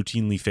if you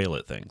routinely fail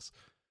at things,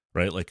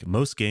 right? Like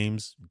most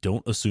games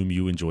don't assume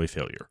you enjoy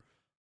failure,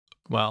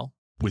 Well,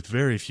 with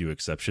very few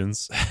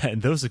exceptions,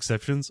 and those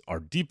exceptions are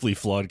deeply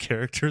flawed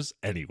characters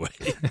anyway.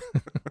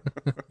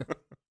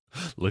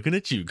 Looking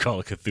at you, Call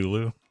of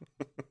Cthulhu.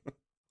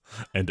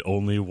 And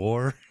only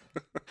war.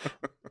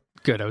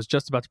 good. I was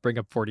just about to bring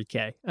up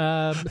 40K.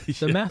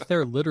 The math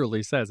there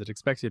literally says it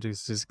expects you to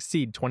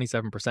succeed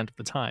 27% of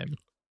the time.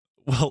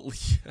 Well,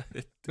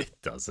 yeah,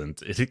 it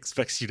doesn't. It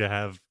expects you to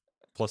have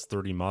plus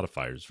 30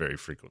 modifiers very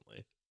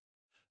frequently.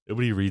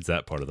 Nobody reads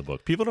that part of the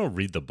book. People don't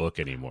read the book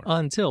anymore.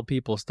 Until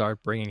people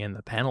start bringing in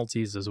the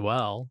penalties as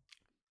well.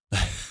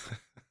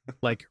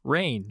 Like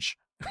range.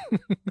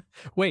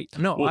 Wait,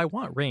 no, Well, I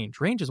want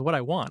range. Range is what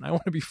I want. I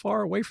want to be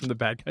far away from the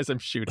bad guys I'm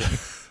shooting.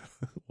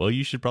 well,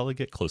 you should probably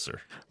get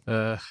closer.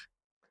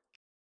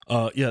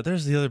 Yeah,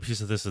 there's the other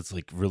piece of this that's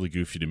like really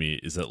goofy to me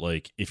is that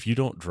like if you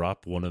don't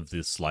drop one of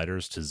the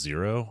sliders to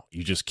 0,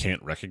 you just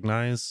can't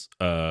recognize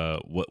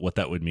what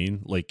that would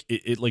mean. Like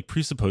it like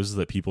presupposes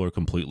that people are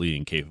completely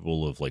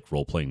incapable of like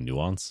role playing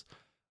nuance,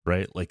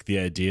 right? Like the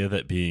idea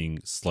that being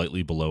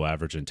slightly below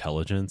average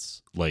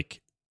intelligence like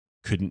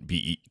couldn't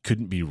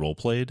be role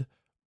played.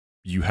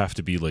 You have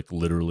to be like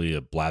literally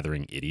a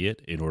blathering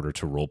idiot in order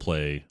to role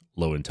play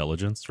low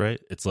intelligence, right?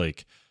 It's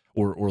like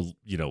or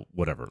you know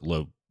whatever,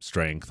 low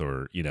strength,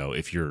 or you know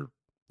if you're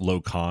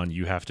low con,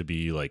 you have to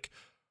be like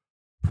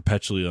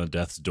perpetually on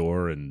death's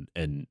door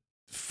and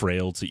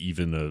frail to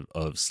even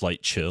a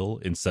slight chill,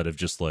 instead of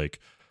just like,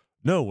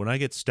 no, when I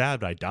get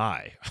stabbed I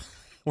die.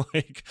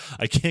 Like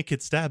I can't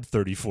get stabbed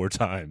 34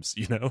 times,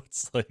 you know?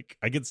 It's like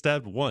I get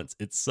stabbed once,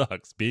 it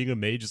sucks. Being a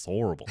mage is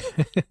horrible.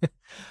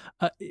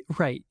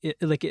 Right.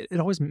 It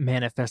always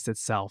manifests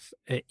itself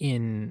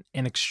in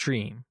an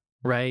extreme,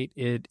 right?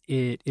 It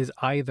is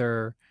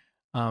either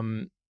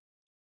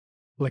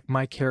like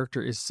my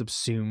character is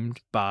subsumed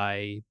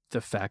by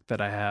the fact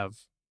that I have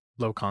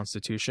low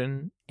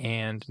constitution,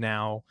 and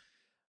now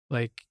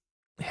like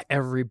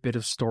every bit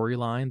of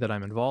storyline that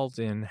I'm involved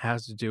in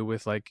has to do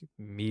with like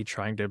me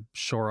trying to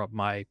shore up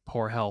my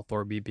poor health,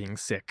 or me being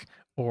sick,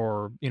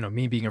 or you know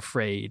me being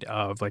afraid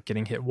of like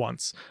getting hit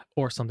once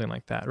or something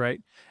like that,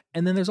 right?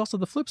 And then there's also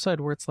the flip side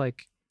where it's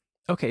like,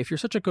 okay, if you're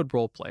such a good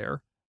role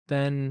player,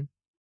 then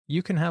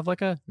you can have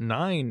like a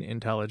 9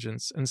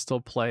 intelligence and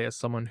still play as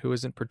someone who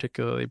isn't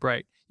particularly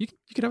bright. You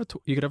could have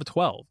you could have a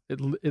 12.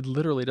 It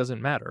literally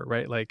doesn't matter,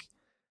 right? Like,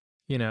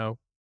 you know,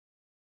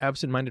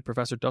 absent-minded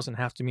professor doesn't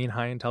have to mean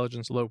high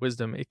intelligence, low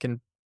wisdom. It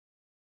can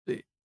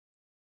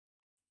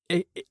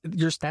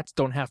your stats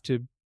don't have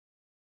to,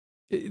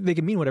 they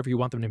can mean whatever you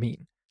want them to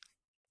mean.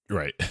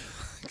 Right.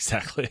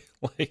 Exactly.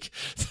 Like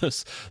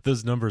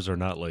those numbers are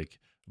not like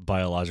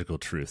biological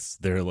truths.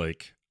 They're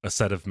like a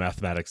set of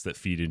mathematics that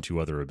feed into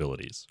other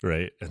abilities,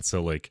 right? And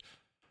so like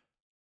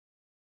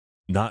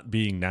not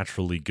being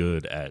naturally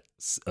good at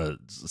a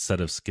set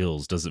of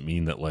skills doesn't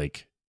mean that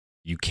like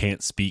you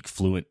can't speak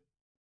fluent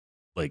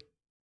like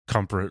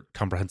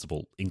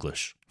comprehensible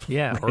English.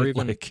 Yeah, right?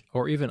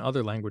 or even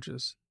other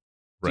languages.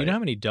 Do Right. you know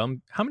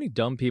how many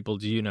dumb people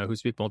do you know who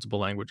speak multiple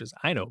languages?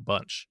 I know a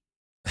bunch.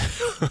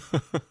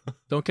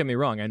 Don't get me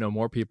wrong, I know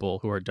more people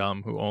who are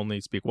dumb who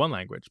only speak one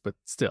language, but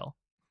still.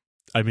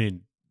 I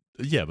mean,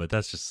 yeah, but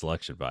that's just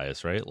selection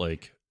bias, right?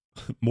 Like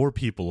more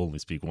people only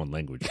speak one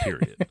language,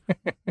 period.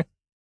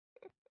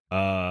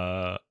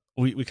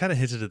 We kind of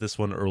hinted at this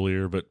one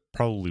earlier, but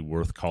probably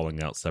worth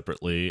calling out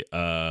separately.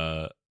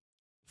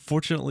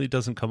 Fortunately, it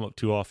doesn't come up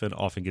too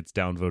often gets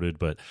downvoted,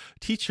 but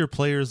teach your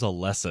players a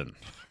lesson.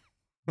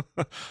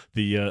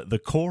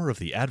 The core of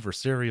the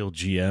adversarial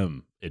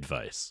GM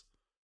advice.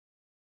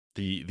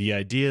 The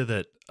idea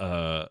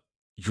that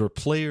your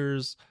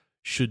players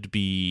should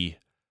be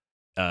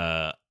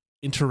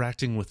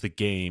interacting with the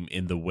game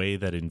in the way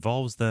that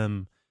involves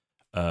them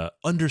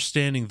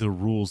understanding the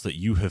rules that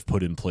you have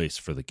put in place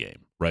for the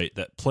game, right?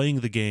 That playing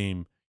the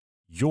game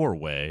your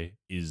way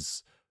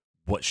is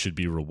what should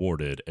be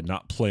rewarded, and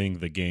not playing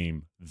the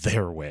game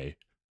their way.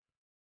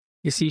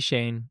 You see,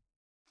 Shane,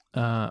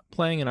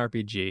 playing an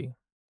RPG,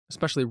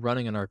 especially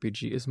running an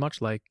RPG, is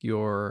much like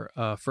your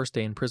first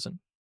day in prison.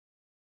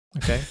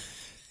 Okay?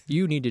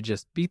 You need to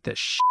just beat the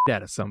shit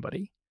out of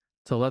somebody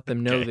to let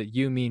them know that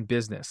you mean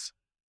business.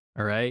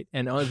 All right?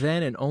 And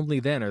then and only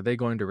then are they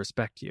going to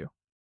respect you.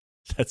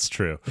 That's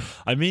true.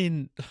 I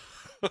mean,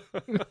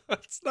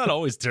 it's not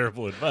always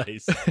terrible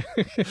advice.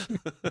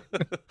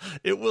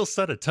 It will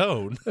set a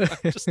tone.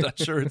 I'm just not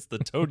sure it's the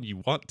tone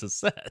you want to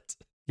set.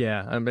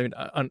 Yeah, I mean,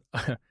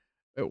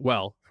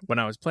 well, when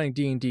I was playing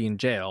D&D in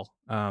jail,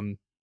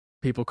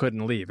 people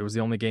couldn't leave. It was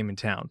the only game in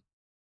town.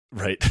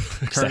 Right.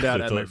 Turned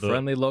out at my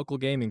friendly local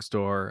gaming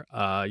store,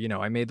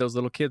 I made those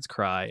little kids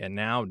cry, and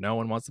now no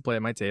one wants to play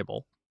at my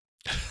table.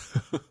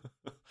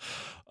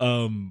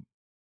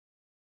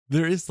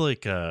 There is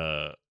like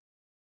a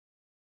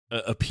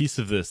piece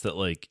of this that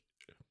like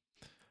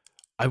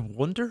I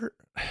wonder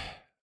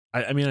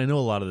I mean, I know a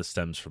lot of this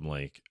stems from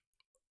like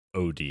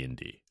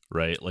OD&D,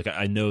 right? Like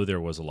I know there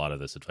was a lot of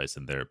this advice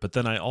in there, but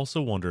then I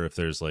also wonder if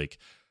there's like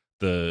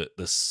the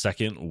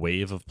second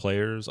wave of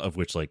players, of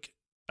which like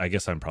I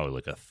guess I'm probably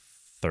like a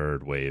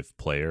third wave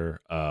player,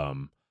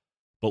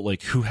 but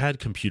like who had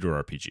computer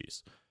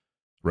RPGs,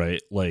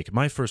 right? Like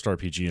my first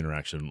RPG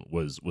interaction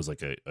was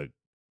like a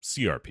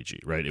CRPG,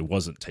 right? It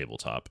wasn't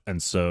tabletop,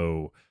 and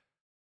so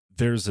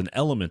there's an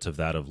element of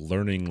that, of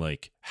learning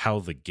like how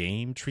the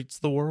game treats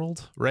the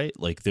world, right?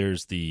 Like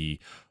there's the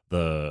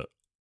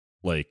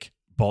like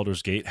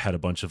Baldur's Gate had a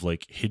bunch of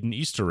like hidden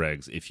Easter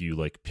eggs if you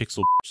like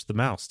pixel the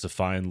mouse to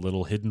find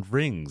little hidden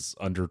rings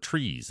under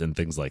trees and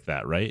things like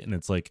that, right? And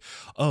it's like,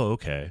 oh,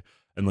 okay.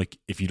 And like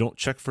if you don't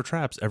check for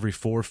traps every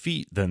 4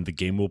 feet, then the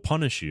game will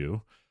punish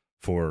you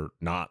for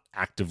not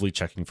actively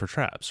checking for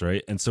traps,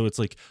 right? And so it's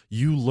like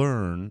you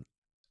learn,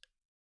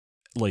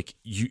 like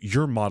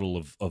your model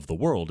of the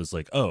world is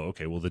like, oh,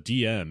 okay, well the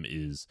DM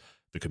is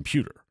the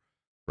computer,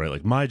 right?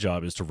 Like my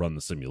job is to run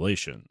the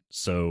simulation,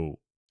 so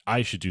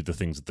I should do the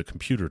things that the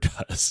computer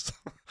does.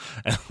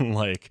 And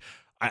like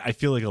I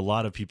feel like a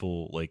lot of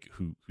people like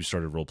who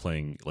started role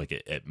playing like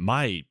at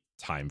my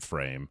time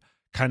frame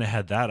kind of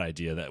had that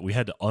idea that we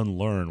had to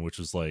unlearn, which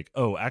was like,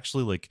 oh,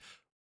 actually, like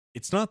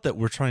it's not that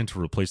we're trying to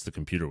replace the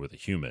computer with a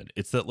human.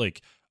 It's that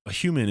like a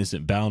human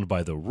isn't bound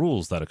by the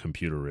rules that a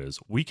computer is.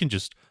 We can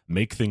just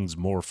make things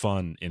more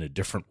fun in a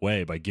different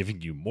way by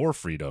giving you more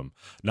freedom,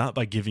 not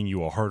by giving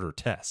you a harder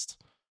test.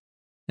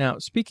 Now,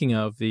 speaking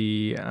of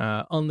the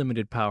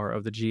unlimited power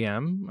of the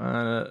GM,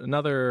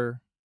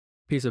 another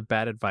piece of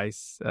bad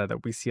advice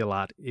that we see a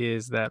lot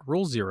is that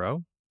Rule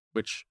Zero,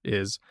 which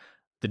is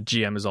the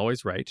GM is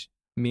always right,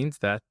 means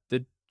that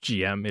the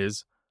GM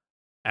is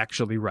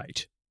actually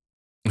right.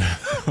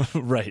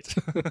 Right.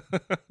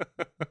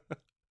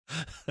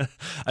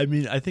 I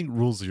mean, I think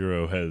Rule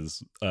Zero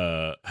has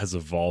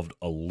evolved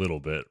a little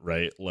bit,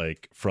 right?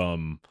 Like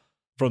from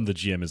the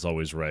GM is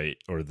always right,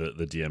 or the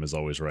DM is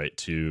always right,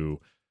 to,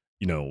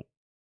 you know,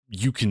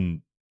 you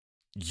can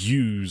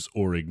use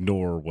or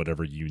ignore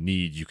whatever you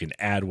need. You can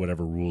add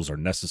whatever rules are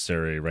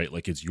necessary, right?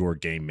 Like it's your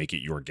game, make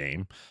it your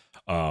game.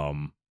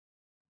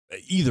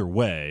 Either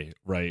way,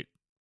 right?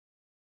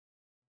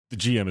 The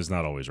GM is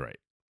not always right.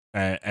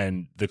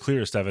 And the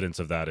clearest evidence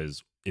of that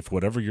is if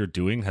whatever you're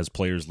doing has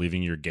players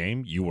leaving your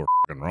game, you are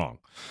fucking wrong.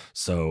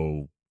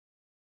 So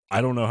I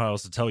don't know how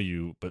else to tell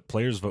you, but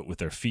players vote with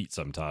their feet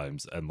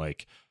sometimes. And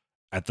like,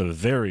 at the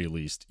very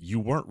least, you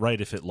weren't right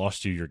if it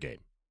lost you your game.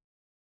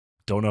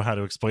 Don't know how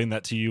to explain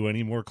that to you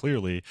any more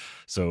clearly.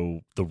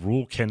 So the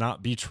rule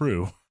cannot be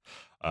true,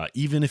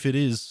 even if it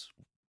is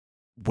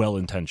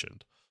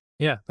well-intentioned.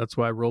 Yeah, that's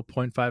why Rule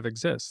 0.5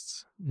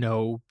 exists.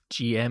 No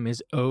GM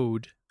is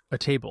owed a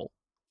table.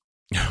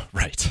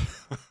 Right.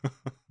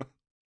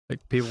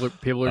 Like people are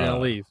going to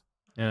leave,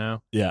 you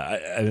know? Yeah,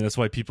 I mean, that's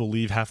why people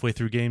leave halfway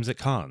through games at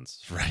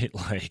cons, right?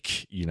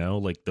 Like, you know,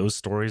 like those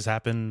stories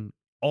happen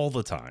all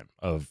the time,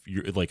 of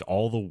your like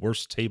all the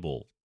worst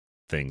table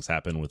things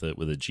happen with a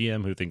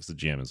GM who thinks the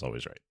GM is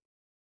always right.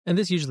 And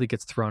this usually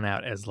gets thrown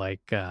out as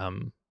like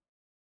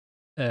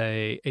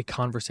a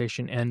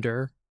conversation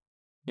ender,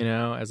 you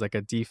know, as like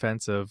a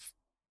defense of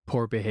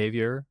poor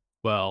behavior.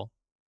 Well,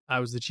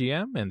 I was the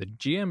GM and the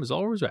GM is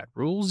always right.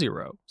 Rule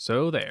Zero.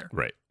 So there.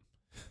 Right.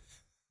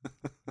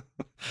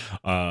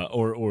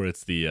 Or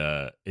it's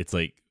it's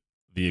like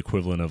the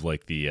equivalent of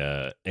like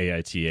the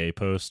AITA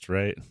post,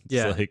 right? It's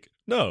yeah. Like,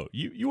 no,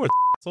 you are the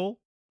asshole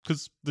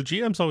because the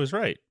GM's always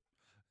right.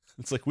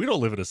 It's like, we don't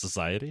live in a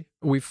society.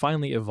 We've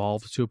finally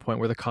evolved to a point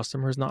where the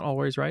customer is not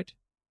always right.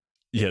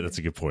 Yeah, that's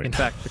a good point. In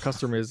fact, the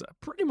customer is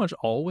pretty much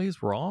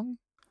always wrong.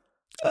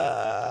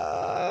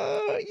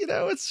 You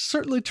know, it's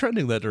certainly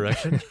trending that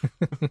direction.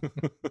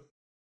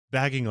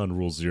 Bagging on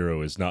Rule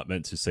Zero is not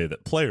meant to say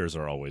that players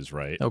are always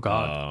right. Oh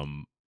God.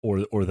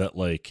 Or that,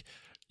 like,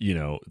 you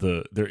know,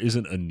 there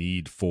isn't a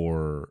need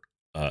for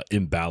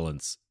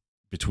imbalance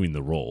between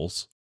the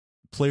roles.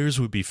 Players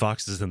would be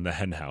foxes in the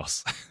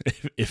henhouse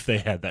if they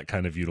had that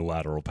kind of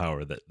unilateral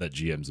power that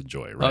GMs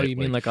enjoy, right? Oh, you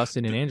mean like us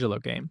in an Angelo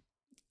game?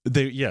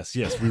 Yes,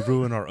 we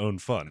ruin our own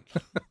fun.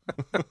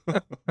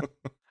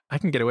 I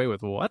can get away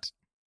with what?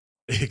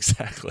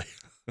 Exactly.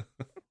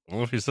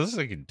 Well, if he says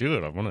I can do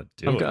it, I'm gonna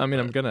do it.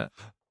 I'm gonna.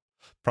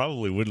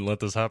 Probably wouldn't let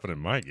this happen in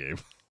my game.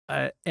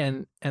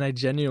 And I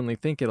genuinely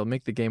think it'll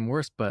make the game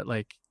worse. But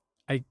like,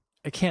 I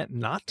can't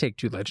not take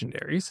 2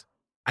 legendaries.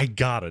 I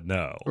gotta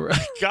know.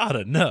 I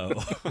gotta know.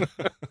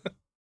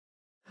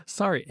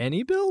 Sorry,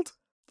 any build?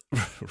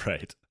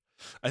 Right.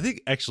 I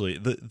think actually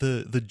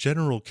the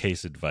general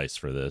case advice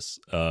for this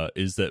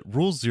is that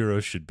Rule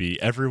Zero should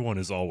be everyone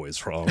is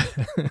always wrong.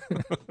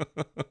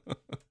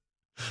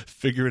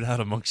 Figure it out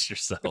amongst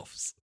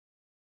yourselves.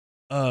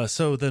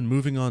 So then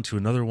moving on to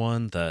another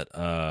one that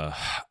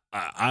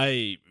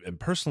I am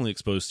personally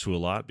exposed to a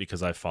lot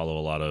because I follow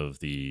a lot of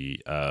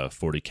the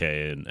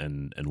 40K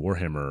and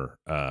Warhammer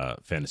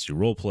fantasy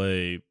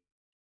roleplay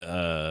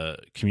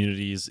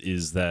communities,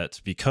 is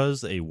that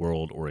because a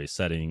world or a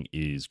setting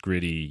is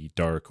gritty,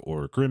 dark,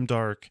 or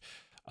grimdark,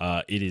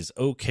 it is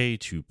okay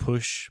to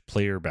push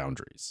player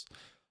boundaries.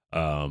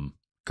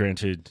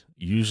 Granted,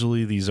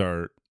 usually these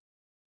are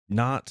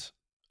not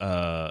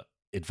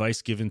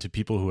advice given to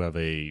people who have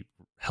a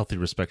healthy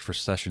respect for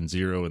session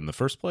zero in the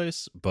first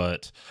place,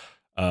 but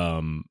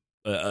an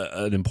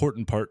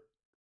important part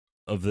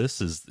of this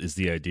is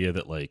the idea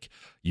that like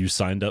you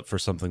signed up for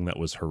something that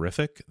was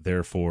horrific,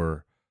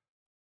 therefore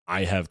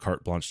I have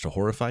carte blanche to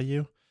horrify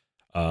you.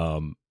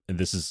 And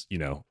this is,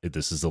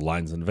 this is the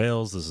lines and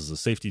veils. This is a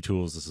safety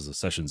tools. This is a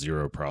session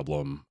zero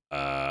problem.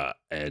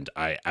 And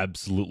I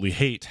absolutely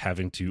hate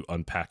having to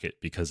unpack it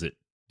because it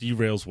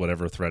derails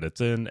whatever thread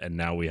it's in. And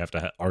now we have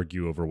to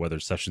argue over whether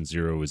session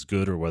zero is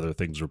good or whether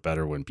things were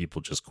better when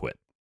people just quit.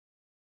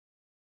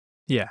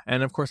 Yeah.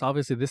 And of course,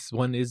 obviously, this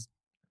one is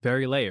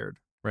very layered,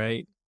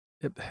 right?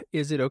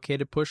 Is it okay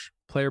to push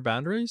player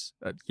boundaries?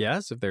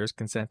 Yes, if there's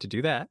consent to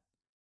do that.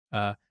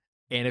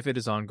 And if it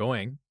is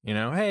ongoing,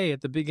 hey,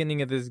 at the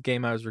beginning of this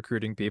game, I was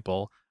recruiting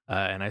people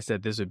and I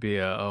said this would be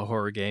a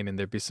horror game and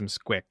there'd be some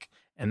squick.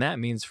 And that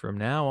means from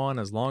now on,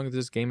 as long as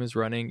this game is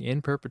running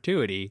in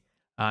perpetuity,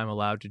 I'm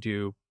allowed to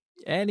do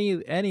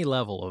any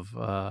level of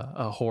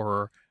a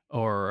horror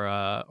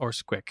or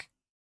squick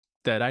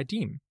that I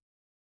deem.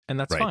 And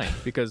that's Right. fine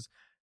because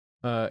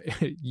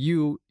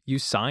you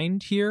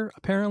signed here,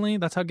 apparently.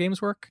 That's how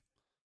games work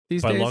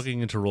these days. By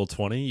logging into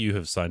Roll20, you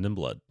have signed in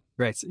blood.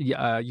 Right. So,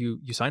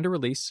 you signed a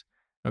release.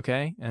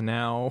 Okay, and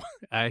now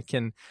I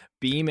can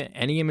beam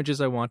any images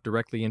I want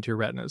directly into your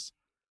retinas.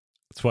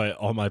 That's why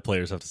all my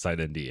players have to sign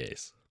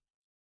NDAs.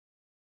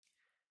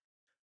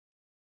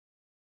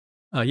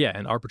 Yeah,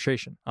 and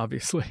arbitration,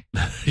 obviously.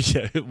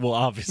 Yeah, well,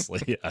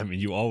 obviously. I mean,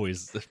 you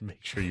always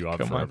make sure you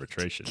opt for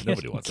arbitration.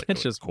 Nobody wants to go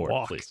to court,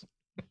 walk. Please.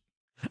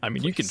 I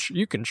mean, Please.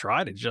 you can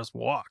try to just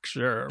walk,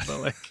 sure,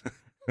 but like,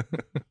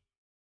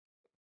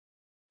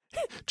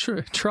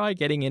 try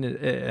getting in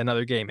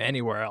another game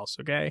anywhere else,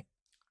 okay?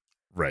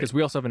 Right. Because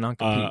we also have a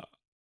non-compete.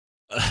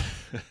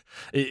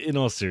 In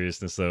all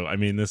seriousness, though, I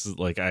mean, this is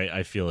like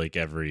I feel like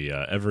every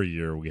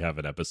year we have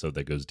an episode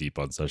that goes deep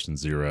on session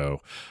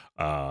zero.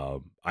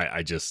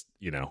 I just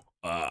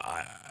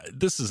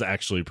this is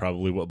actually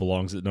probably what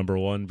belongs at number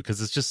one because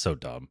it's just so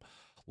dumb.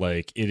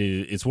 Like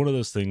it's one of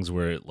those things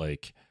where it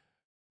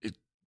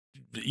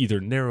either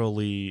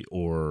narrowly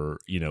or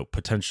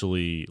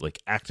potentially like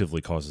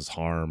actively causes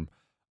harm,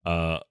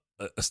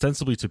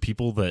 ostensibly to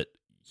people that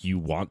you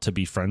want to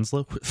be friends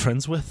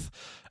with,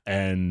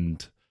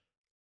 and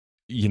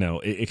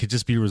it could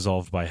just be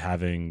resolved by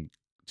having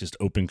just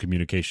open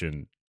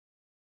communication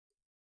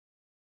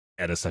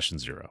at a session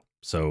zero.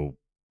 So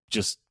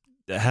just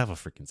have a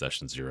freaking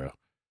session zero.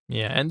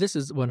 Yeah, and this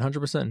is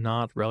 100%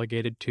 not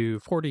relegated to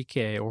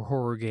 40K or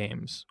horror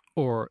games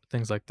or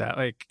things like that.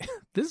 Like,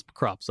 this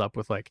crops up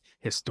with, like,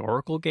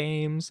 historical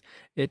games.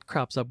 It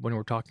crops up when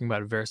we're talking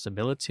about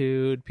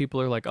verisimilitude. People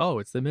are like, oh,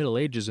 it's the Middle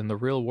Ages in the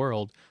real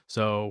world,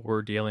 so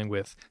we're dealing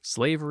with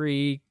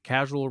slavery,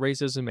 casual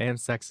racism, and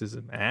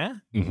sexism.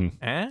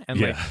 And,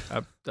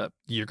 yeah.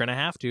 you're going to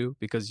have to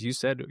because you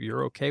said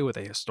you're okay with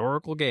a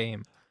historical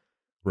game.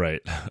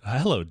 Right.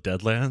 Hello,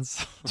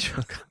 Deadlands.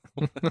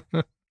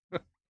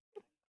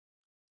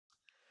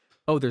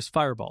 Oh, there's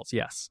fireballs.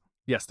 Yes,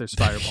 there's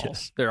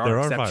fireballs. There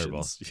are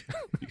fireballs. You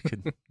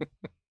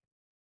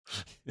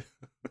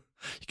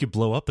could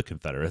blow up the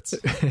Confederates.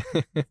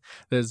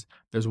 There's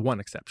one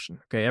exception.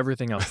 Okay,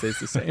 everything else stays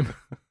the same.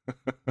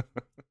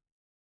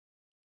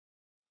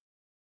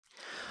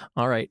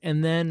 All right,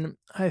 and then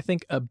I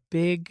think a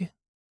big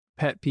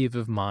pet peeve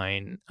of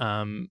mine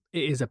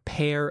is a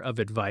pair of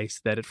advice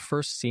that at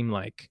first seem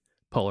like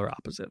polar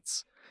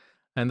opposites.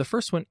 And the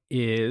first one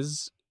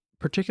is,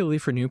 particularly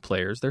for new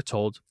players, they're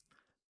told,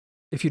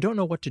 if you don't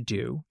know what to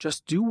do,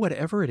 just do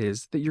whatever it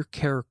is that your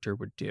character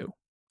would do.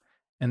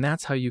 And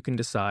that's how you can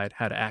decide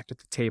how to act at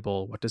the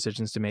table, what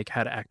decisions to make,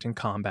 how to act in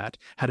combat,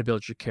 how to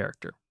build your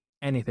character,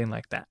 anything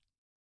like that.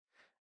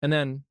 And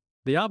then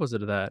the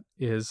opposite of that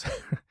is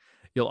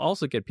you'll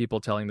also get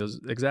people telling those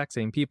exact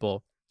same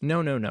people,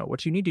 no.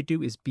 What you need to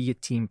do is be a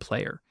team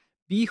player.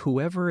 Be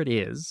whoever it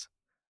is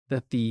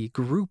that the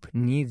group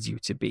needs you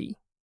to be.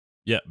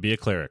 Yeah, be a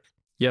cleric.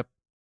 Yep.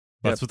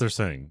 That's what they're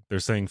saying. They're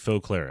saying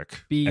faux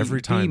cleric.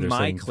 Every time they're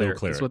saying cleric,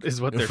 faux cleric.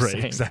 is what they're right,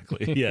 saying.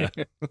 Exactly. Yeah.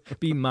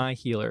 Be my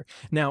healer.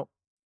 Now,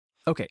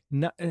 okay,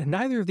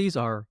 neither of these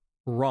are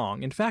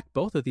wrong. In fact,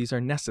 both of these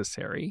are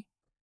necessary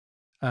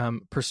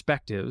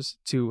perspectives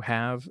to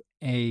have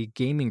a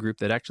gaming group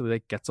that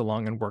actually gets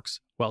along and works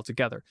well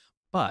together.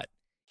 But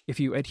if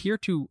you adhere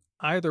to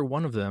either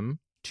one of them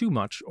too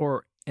much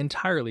or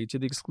entirely to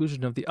the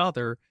exclusion of the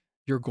other,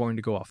 you're going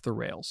to go off the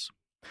rails.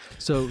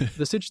 So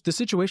the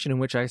situation in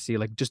which I see,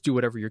 like, just do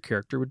whatever your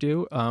character would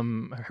do,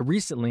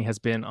 recently has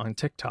been on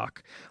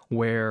TikTok,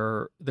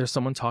 where there's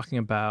someone talking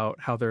about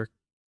how their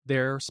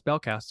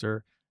spellcaster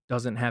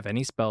doesn't have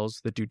any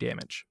spells that do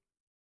damage.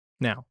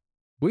 Now,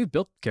 we've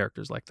built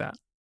characters like that.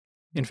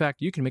 In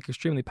fact, you can make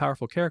extremely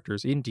powerful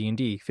characters in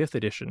D&D 5th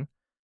edition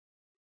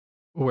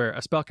where a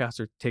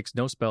spellcaster takes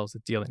no spells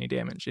that deal any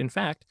damage. In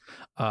fact,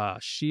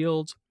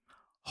 shield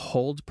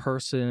hold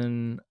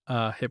person,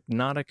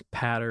 hypnotic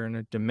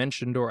pattern,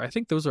 dimension door. I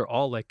think those are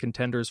all like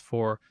contenders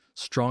for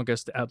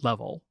strongest at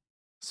level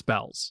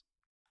spells,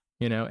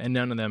 and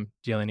none of them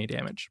deal any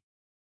damage.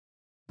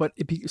 But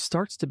it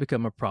starts to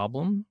become a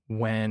problem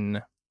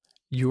when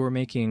you're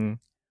making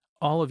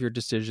all of your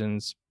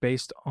decisions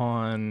based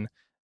on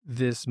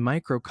this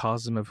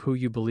microcosm of who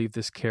you believe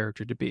this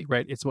character to be,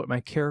 right? It's what my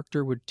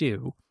character would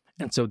do,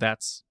 and so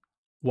that's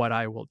what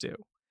I will do,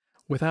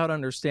 without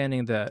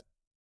understanding that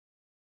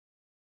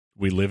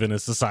we live in a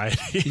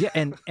society. yeah,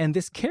 and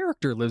this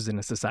character lives in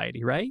a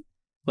society, right?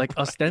 Like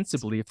Right.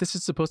 ostensibly, if this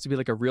is supposed to be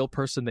like a real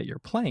person that you're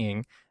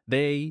playing,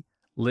 they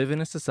live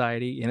in a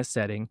society, in a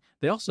setting.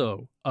 They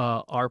also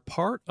are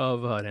part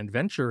of an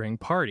adventuring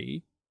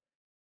party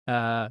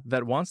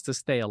that wants to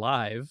stay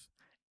alive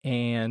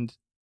and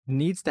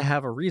needs to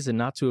have a reason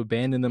not to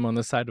abandon them on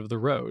the side of the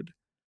road.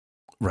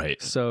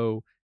 Right.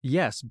 So,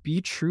 yes,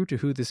 be true to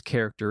who this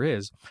character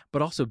is,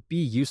 but also be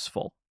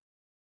useful.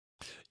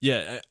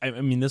 Yeah,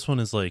 I mean, this one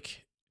is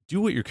like,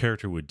 do what your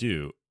character would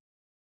do,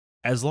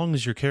 as long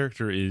as your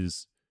character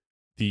is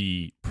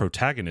the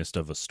protagonist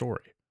of a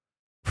story,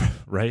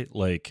 right?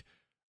 Like,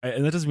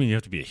 and that doesn't mean you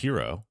have to be a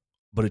hero,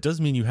 but it does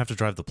mean you have to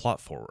drive the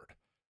plot forward,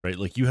 right?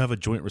 Like, you have a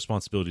joint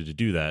responsibility to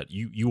do that.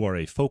 You are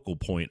a focal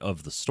point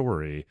of the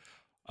story.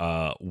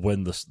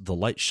 When the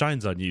light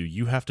shines on you,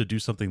 you have to do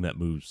something that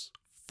moves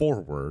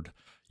forward.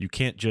 You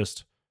can't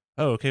just,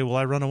 oh, okay, well,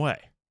 I run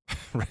away.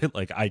 Right?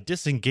 Like, I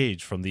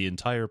disengage from the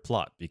entire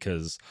plot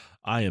because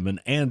I am an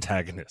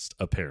antagonist,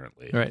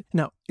 apparently. Right.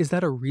 Now, is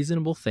that a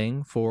reasonable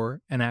thing for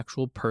an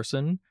actual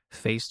person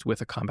faced with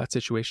a combat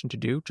situation to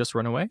do? Just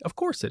run away? Of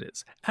course it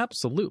is.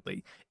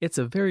 Absolutely. It's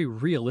a very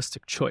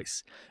realistic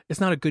choice. It's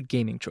not a good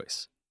gaming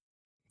choice.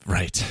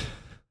 Right.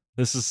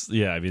 This is,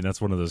 yeah, I mean, that's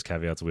one of those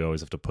caveats we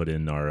always have to put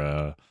in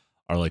our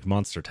like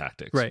monster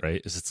tactics,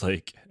 right? Is it's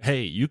like,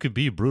 hey, you could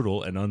be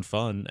brutal and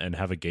unfun and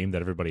have a game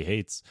that everybody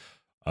hates.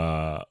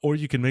 Or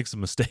you can make some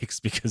mistakes,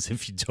 because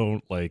if you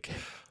don't, like,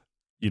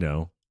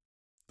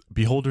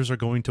 beholders are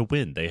going to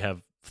win. They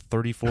have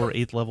 34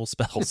 8th level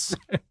spells.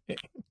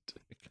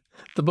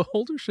 The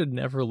beholder should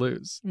never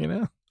lose,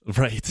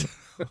 Right.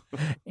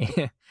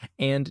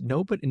 And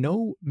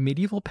no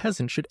medieval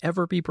peasant should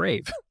ever be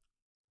brave.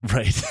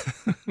 Right.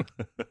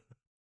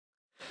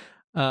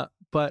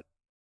 But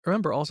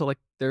remember also, like,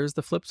 there's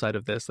the flip side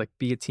of this, like,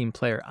 be a team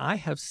player. I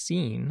have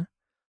seen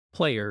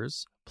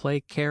players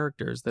play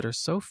characters that are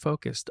so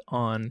focused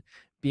on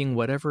being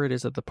whatever it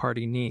is that the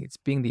party needs,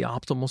 being the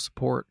optimal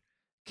support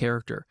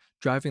character,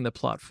 driving the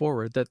plot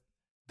forward, that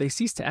they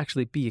cease to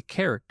actually be a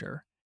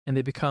character and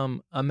they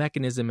become a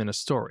mechanism in a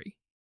story.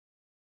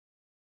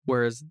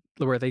 Where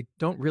they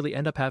don't really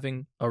end up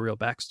having a real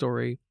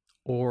backstory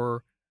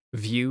or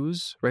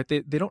views, right?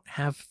 They don't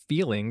have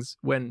feelings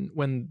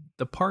when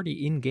the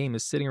party in game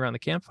is sitting around the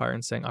campfire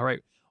and saying, all right,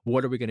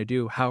 what are we going to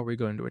do? How are we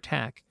going to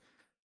attack?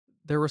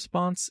 Their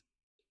response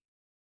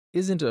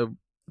isn't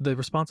the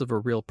response of a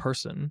real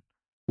person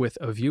with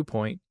a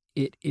viewpoint.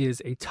 It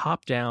is a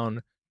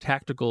top-down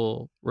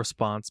tactical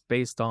response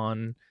based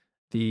on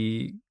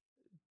the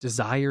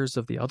desires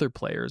of the other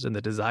players and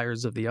the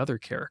desires of the other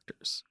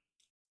characters.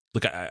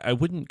 Look, I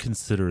wouldn't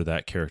consider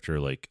that character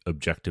like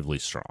objectively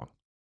strong,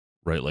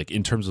 right? Like,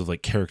 in terms of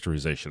like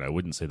characterization, I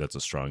wouldn't say that's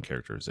a strong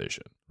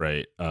characterization,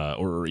 right?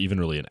 Or even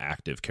really an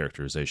active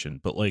characterization.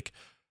 But like,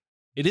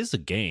 it is a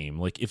game.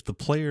 Like, if the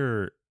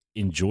player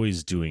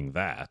enjoys doing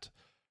that,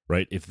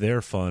 right? If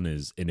their fun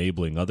is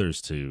enabling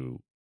others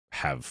to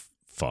have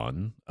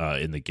fun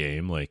in the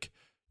game, like,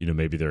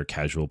 maybe they're a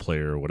casual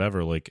player or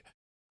whatever, like,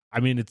 I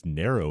mean, it's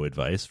narrow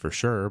advice for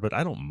sure, but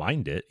I don't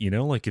mind it,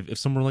 like if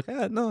someone were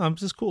like, no, I'm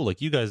just cool.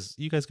 Like, you guys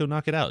go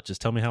knock it out.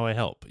 Just tell me how I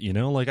help,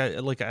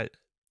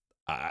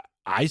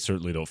 I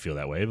certainly don't feel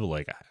that way, but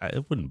like,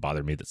 it wouldn't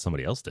bother me that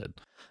somebody else did.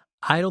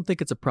 I don't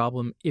think it's a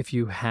problem if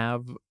you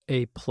have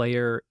a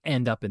player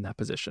end up in that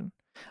position.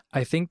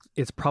 I think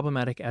it's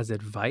problematic as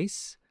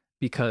advice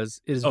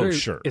because it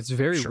is it's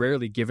very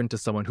rarely given to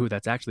someone who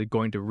that's actually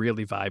going to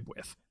really vibe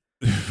with.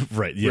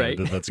 Right. Yeah, right?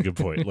 That's a good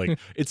point. Like,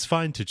 it's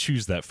fine to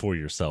choose that for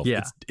yourself.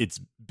 Yeah. It's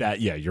bad.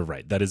 Yeah, you're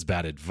right. That is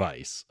bad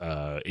advice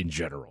in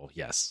general.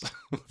 Yes,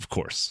 of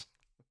course.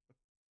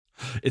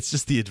 It's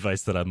just the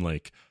advice that I'm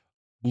like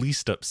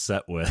least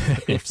upset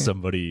with if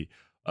somebody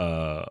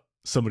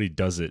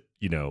does it,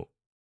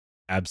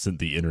 absent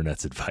the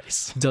internet's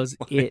advice. Does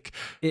like,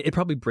 it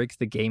probably breaks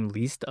the game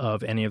least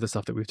of any of the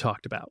stuff that we've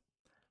talked about.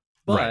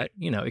 But, right.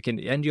 It can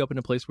end you up in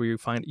a place where you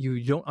find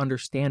you don't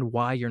understand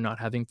why you're not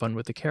having fun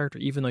with the character,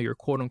 even though you're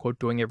quote unquote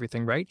doing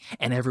everything right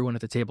and everyone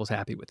at the table's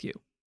happy with you.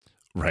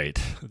 Right.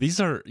 These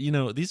are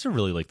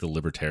really like the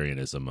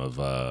libertarianism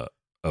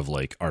of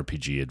like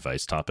RPG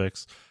advice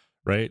topics,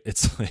 right?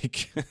 It's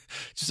like,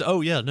 just,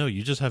 oh yeah, no,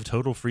 you just have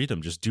total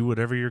freedom. Just do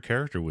whatever your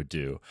character would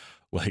do.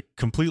 Like,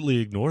 completely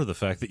ignore the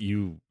fact that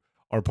you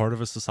are part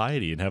of a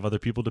society and have other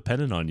people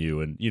dependent on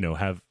you and,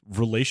 have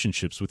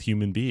relationships with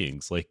human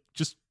beings. Like,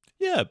 just,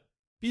 yeah,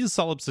 be a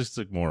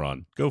solipsistic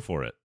moron. Go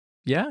for it.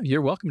 Yeah,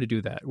 you're welcome to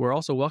do that. We're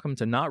also welcome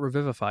to not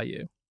revivify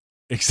you.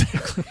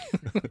 Exactly.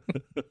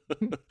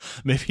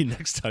 Maybe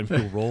next time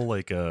you'll roll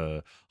like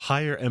a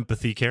higher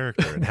empathy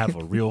character and have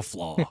a real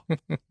flaw.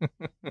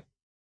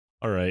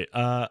 All right.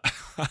 I'm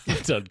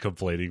done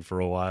complaining for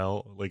a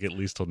while, like at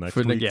least till next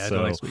week. Yeah, so,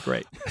 till next week,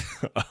 right?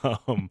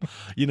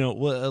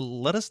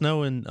 Let us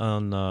know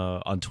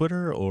on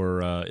Twitter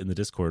or in the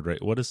Discord, right?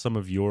 What is some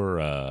of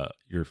your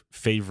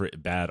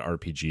favorite bad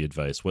RPG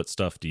advice? What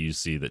stuff do you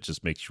see that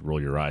just makes you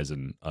roll your eyes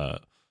and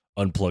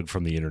unplug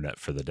from the internet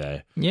for the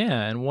day?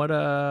 Yeah, and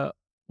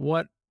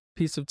what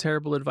piece of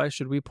terrible advice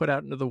should we put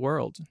out into the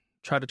world?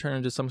 Try to turn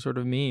into some sort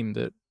of meme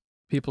that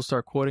people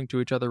start quoting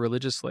to each other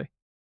religiously.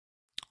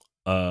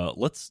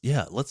 Let's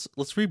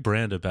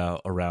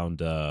rebrand around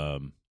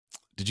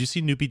did you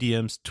see Newbie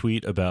DM's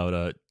tweet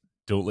about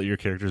don't let your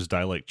characters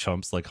die like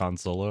chumps like Han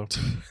Solo?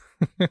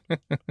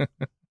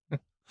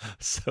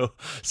 So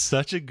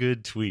such a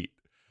good tweet.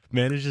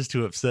 Manages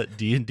to upset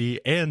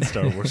D&D and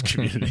Star Wars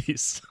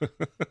communities.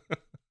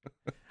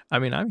 I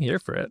mean, I'm here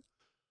for it.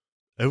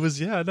 It was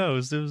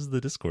the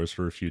discourse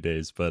for a few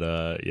days, but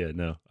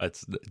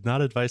it's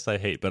not advice I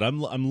hate, but I'm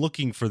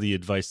looking for the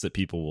advice that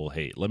people will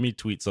hate. Let me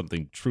tweet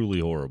something truly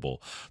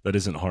horrible that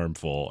isn't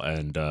harmful,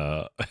 and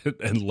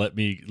and let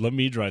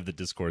me drive the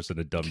discourse in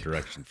a dumb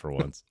direction for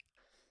once.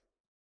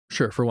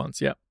 Sure, for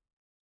once, yeah.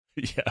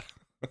 Yeah.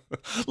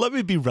 Let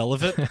me be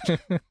relevant.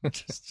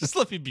 just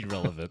let me be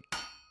relevant.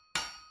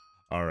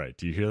 All right,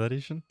 do you hear that,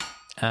 Ishan?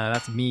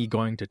 That's me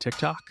going to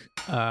TikTok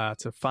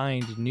to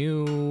find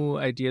new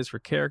ideas for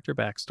character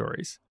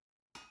backstories.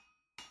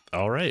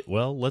 All right.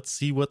 Well, let's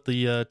see what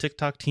the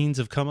TikTok teens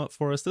have come up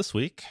for us this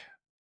week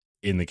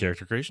in the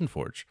Character Creation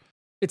Forge.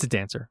 It's a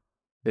dancer.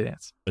 They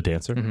dance. A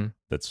dancer? Mm-hmm.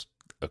 That's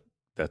what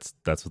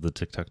the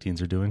TikTok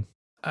teens are doing?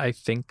 I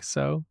think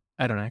so.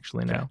 I don't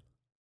actually know.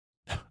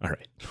 Okay. All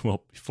right.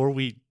 Well, before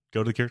we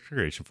go to the Character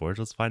Creation Forge,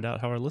 let's find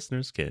out how our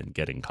listeners can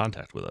get in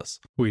contact with us.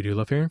 We do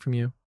love hearing from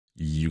you.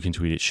 You can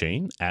tweet at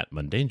Shane at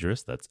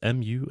Mundangerous. That's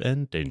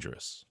MUN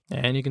Dangerous.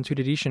 And you can tweet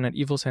at Ishan at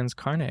Evil Sans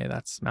Carne.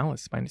 That's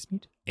Malice minus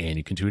meat. And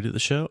you can tweet at the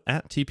show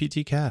at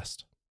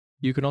TPTcast.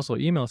 You can also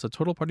email us at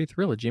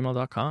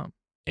totalpartythrill@gmail.com.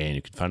 And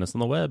you can find us on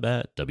the web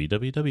at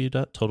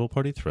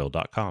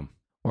www.totalpartythrill.com.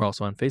 We're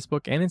also on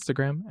Facebook and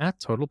Instagram at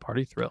Total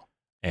Party Thrill.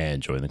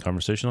 And join the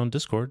conversation on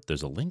Discord.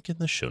 There's a link in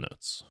the show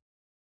notes.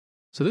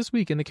 So this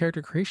week in the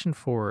Character Creation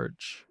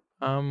Forge,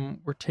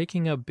 we're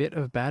taking a bit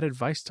of bad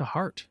advice to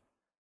heart.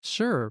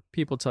 Sure,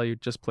 people tell you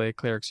just play a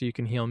cleric so you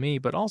can heal me,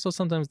 but also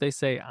sometimes they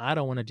say, I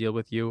don't want to deal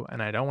with you,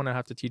 and I don't want to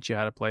have to teach you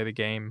how to play the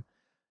game.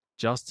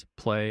 Just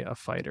play a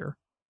fighter.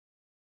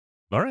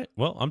 All right,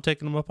 well, I'm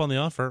taking them up on the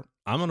offer.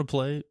 I'm going to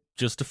play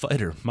just a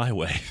fighter my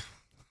way.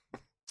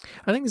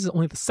 I think this is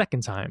only the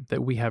second time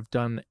that we have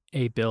done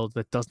a build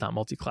that does not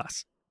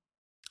multi-class.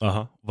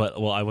 But,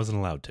 I wasn't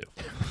allowed to.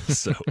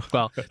 So,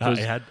 well,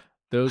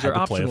 those are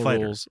optional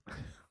rules.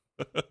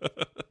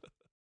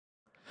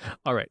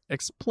 All right,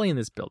 explain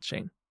this build,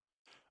 Shane.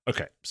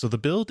 Okay, so the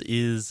build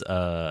is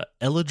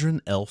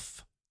Eladrin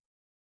Elf,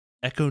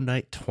 Echo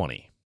Knight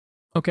 20.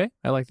 Okay,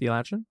 I like the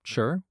Eladrin.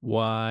 Sure.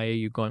 Why are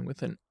you going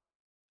with a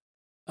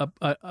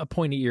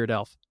pointy-eared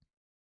elf?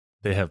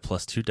 They have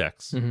 +2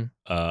 dex, mm-hmm.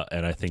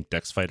 And I think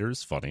Dex Fighter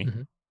is funny.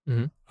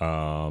 Mm-hmm.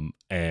 Mm-hmm.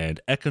 And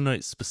Echo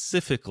Knight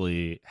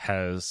specifically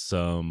has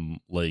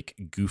some like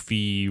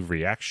goofy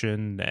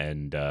reaction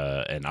and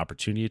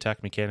opportunity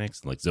attack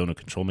mechanics and like zone of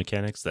control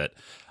mechanics that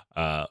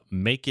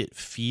make it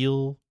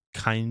feel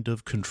kind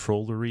of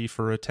controllery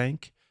for a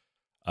tank.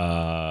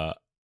 And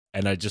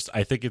I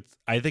think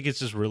it's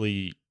just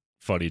really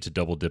funny to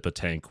double dip a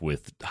tank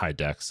with high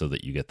dex so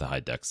that you get the high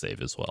dex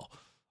save as well.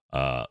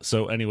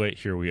 So anyway,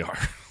 here we are.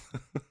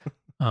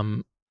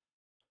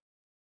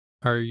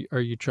 Are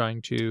you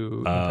trying to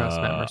impress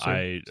Matt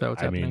Mercer? Is that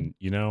what's happening?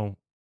 mean,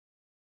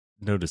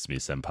 notice me,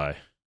 senpai.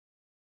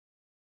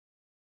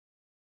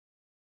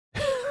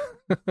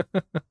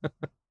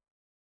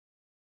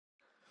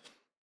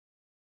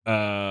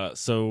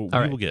 So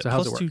we will get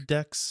 +2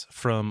 dex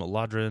from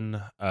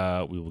Ladrin.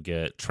 We will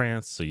get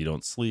trance, so you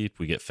don't sleep.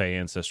 We get Fey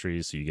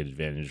ancestry, so you get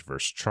advantage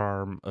versus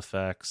charm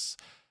effects.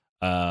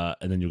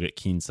 And then you'll get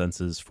keen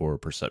senses for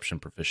perception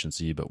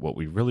proficiency. But what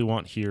we really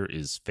want here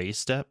is Fey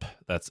Step.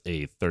 That's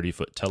a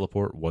 30-foot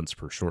teleport once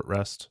per short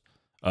rest.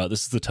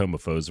 This is the Tome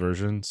of Foes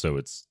version, so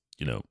it's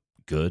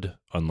good,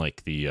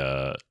 unlike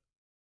the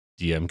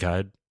DM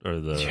guide or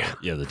the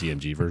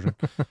DMG version.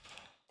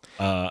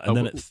 And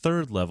then at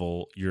 3rd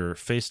level, your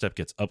Fey Step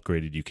gets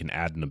upgraded. You can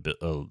add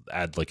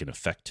like an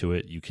effect to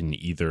it. You can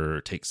either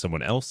take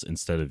someone else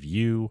instead of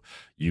you.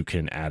 You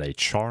can add a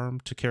charm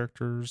to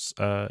characters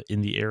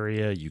in the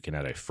area. You can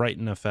add a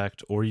frighten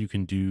effect, or you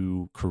can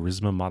do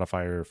charisma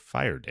modifier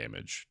fire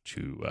damage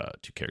to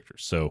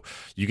characters. So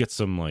you get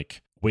some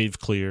like wave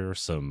clear,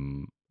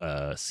 some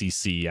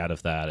CC out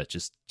of that. It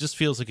just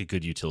feels like a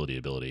good utility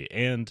ability,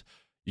 and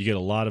you get a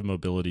lot of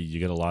mobility. You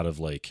get a lot of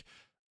like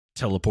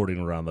teleporting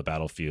around the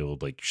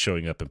battlefield, like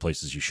showing up in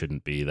places you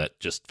shouldn't be. That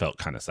just felt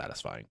kind of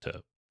satisfying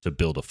to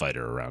build a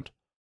fighter around.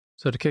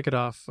 So to kick it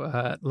off,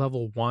 at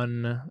level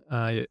 1,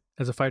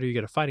 as a fighter, you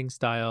get a fighting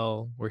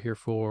style. We're here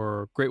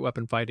for great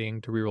weapon fighting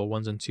to reroll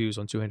 1s and 2s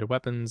on two-handed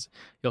weapons.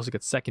 You also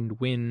get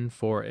second wind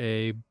for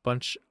a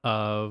bunch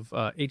of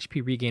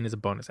HP regain as a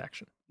bonus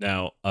action.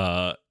 Now,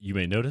 you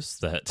may notice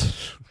that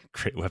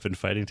great weapon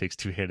fighting takes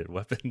two-handed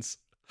weapons.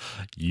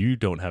 You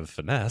don't have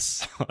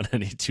finesse on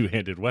any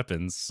two-handed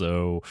weapons,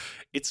 so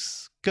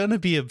it's gonna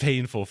be a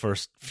painful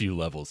first few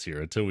levels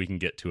here until we can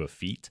get to a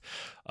feat.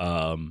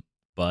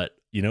 But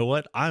you know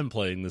what? I'm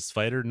playing this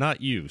fighter,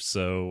 not you,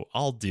 so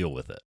I'll deal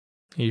with it.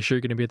 Are you sure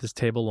you're going to be at this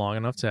table long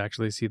enough to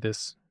actually see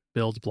this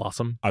build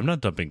blossom? I'm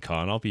not dumping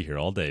con. I'll be here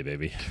all day,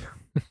 baby.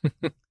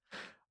 All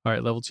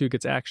right, level 2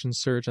 gets action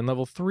surge, and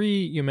level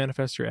 3, you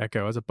manifest your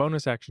echo. As a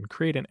bonus action,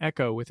 create an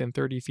echo within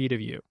 30 feet of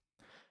you.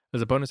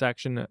 As a bonus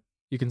action,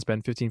 you can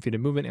spend 15 feet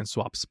of movement and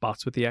swap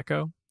spots with the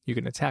echo. You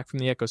can attack from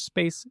the echo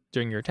space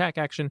during your attack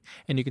action,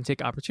 and you can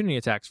take opportunity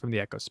attacks from the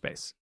echo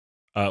space.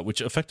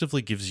 Which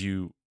effectively gives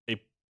you a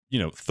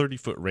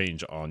 30-foot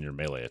range on your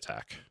melee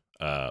attack,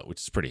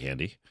 which is pretty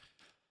handy.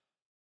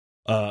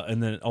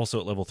 And then also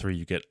at level 3,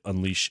 you get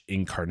Unleash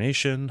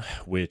Incarnation,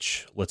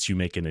 which lets you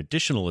make an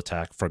additional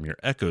attack from your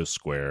Echo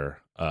Square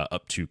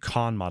up to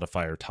con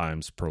modifier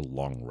times per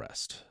long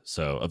rest.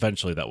 So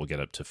eventually that will get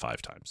up to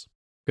 5 times.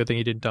 Good thing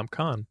you didn't dump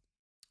con.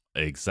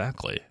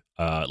 Exactly.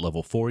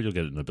 Level 4, you'll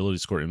get an ability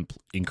score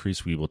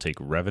increase. We will take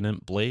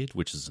Revenant Blade,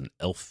 which is an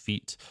elf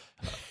feat.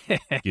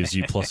 Gives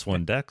you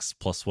 +1 dex,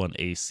 +1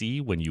 AC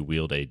when you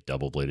wield a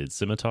double-bladed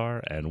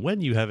scimitar. And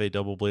when you have a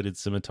double-bladed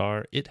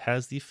scimitar, it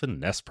has the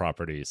finesse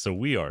property. So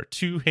we are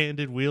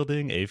two-handed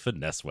wielding a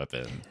finesse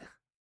weapon.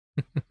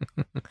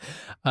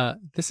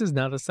 This is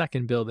now the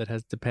second build that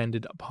has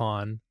depended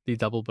upon the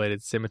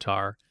double-bladed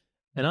scimitar.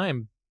 And I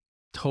am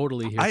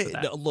totally here for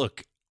that.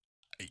 Look,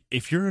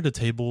 if you're at a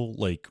table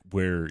like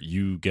where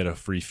you get a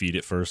free feat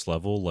at first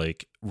level,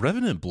 like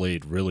Revenant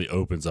Blade really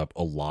opens up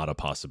a lot of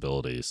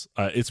possibilities.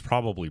 It's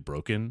probably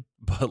broken,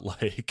 but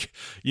like,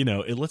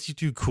 it lets you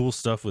do cool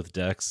stuff with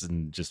dex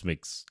and just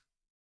makes,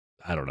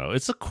 I don't know.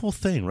 It's a cool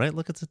thing, right?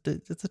 Look, it's a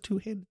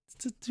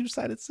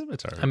two-sided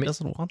scimitar. I mean, it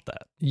doesn't want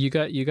that. You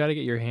got to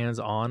get your hands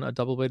on a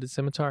double-bladed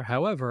scimitar.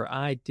 However,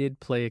 I did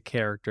play a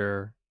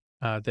character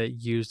that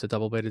used a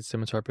double-bladed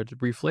scimitar, but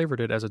reflavored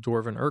it as a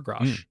dwarven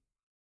Urgrosh.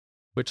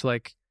 Which,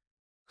 like,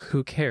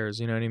 who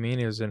cares? You know what I mean?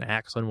 It was an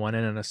axe on one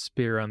end and a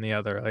spear on the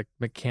other. Like,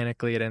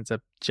 mechanically, it ends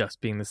up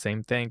just being the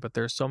same thing. But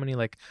there's so many,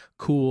 like,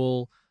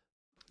 cool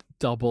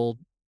double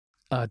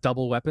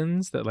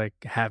weapons that, like,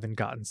 haven't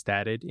gotten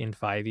statted in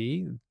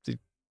 5e. The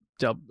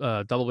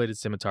double-bladed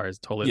scimitar is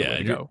totally the way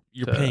to go.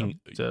 You're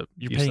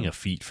paying a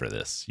feat for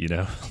this,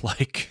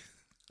 Like...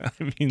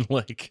 I mean,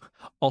 like...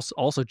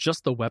 Also,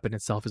 just the weapon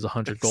itself is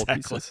 100 gold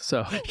pieces.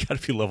 So you got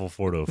to be level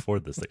 4 to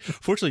afford this thing.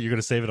 Fortunately, you're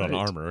going to save it on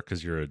armor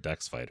because you're a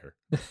dex fighter.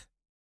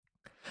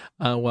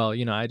 Well,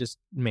 I just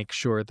make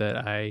sure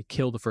that I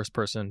kill the first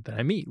person that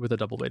I meet with a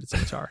double-bladed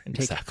scimitar and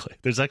take Exactly.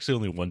 There's actually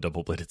only one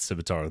double-bladed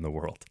scimitar in the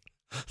world.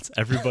 It's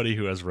everybody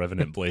who has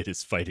Revenant Blade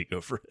is fighting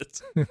over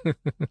it.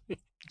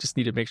 Just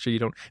need to make sure you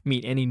don't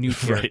meet any new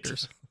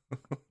characters.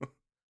 Right.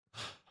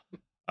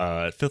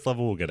 At 5th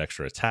level, we'll get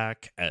extra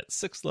attack. At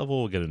 6th level,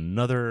 we'll get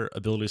another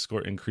ability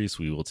score increase.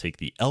 We will take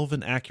the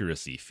Elven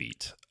Accuracy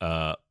feat.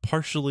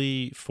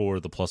 Partially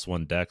for the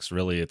 +1 dex.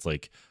 Really, it's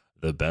like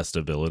the best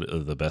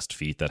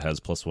feat that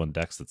has +1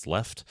 dex that's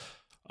left.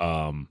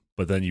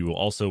 But then you will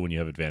also, when you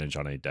have advantage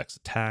on a dex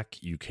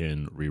attack, you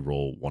can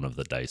reroll one of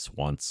the dice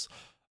once.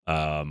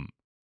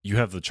 You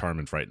have the Charm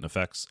and Frighten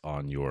effects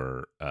on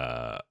your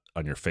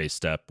face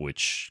step,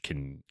 which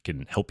can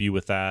help you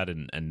with that,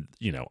 and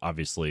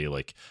obviously,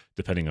 like,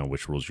 depending on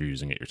which rules you're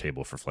using at your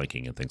table for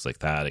flanking and things like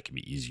that, it can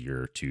be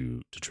easier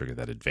to trigger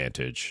that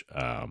advantage.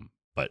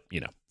 But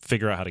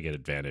figure out how to get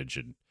advantage,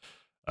 and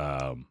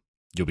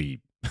you'll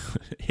be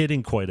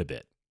hitting quite a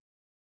bit.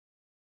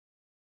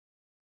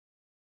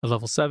 At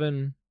level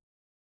 7,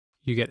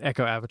 you get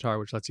Echo Avatar,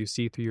 which lets you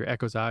see through your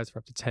Echo's eyes for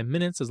up to 10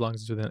 minutes, as long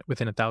as it's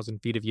within 1,000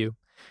 feet of you.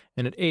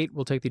 And at 8,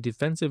 we'll take the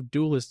Defensive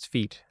Duelist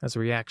feat. As a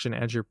reaction,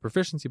 add your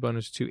proficiency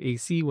bonus to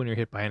AC when you're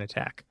hit by an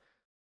attack.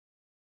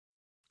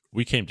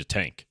 We came to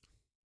tank,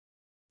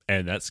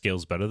 and that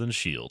scales better than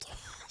shield.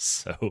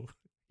 So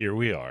here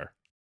we are.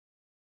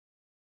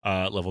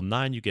 Level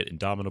 9, you get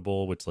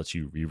Indomitable, which lets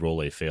you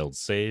reroll a failed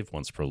save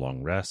once per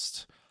long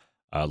rest.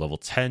 Level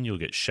 10, you'll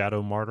get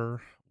Shadow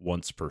Martyr.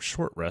 Once per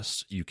short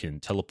rest, you can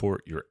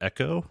teleport your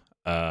Echo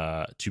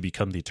to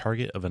become the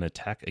target of an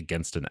attack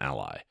against an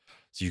ally.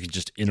 So you can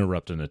just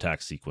interrupt an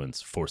attack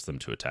sequence, force them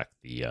to attack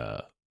the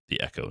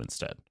Echo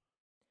instead.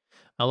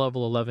 At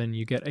level 11,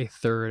 you get a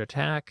third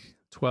attack.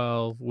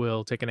 12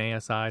 will take an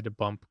ASI to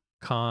bump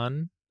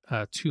con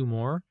 2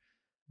 more.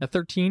 At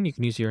 13, you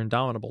can use your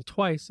Indomitable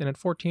twice, and at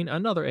 14,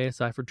 another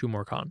ASI for 2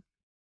 more con.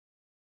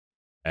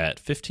 At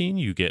 15,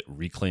 you get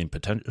Reclaim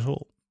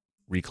Potential.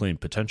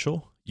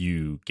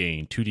 You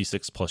gain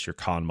 2d6 plus your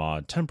con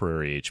mod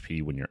temporary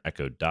HP when your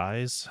Echo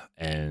dies,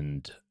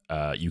 and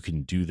you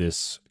can do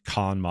this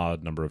con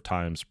mod number of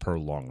times per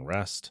long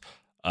rest.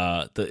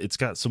 It's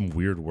got some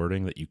weird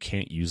wording that you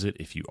can't use it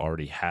if you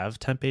already have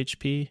temp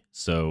HP,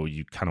 so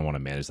you kind of want to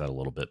manage that a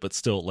little bit. But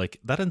still, like,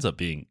 that ends up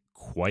being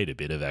quite a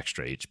bit of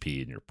extra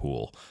HP in your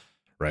pool,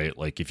 right?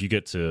 Like, if you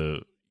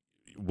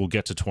we'll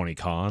get to 20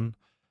 con.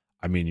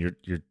 I mean,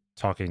 you're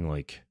talking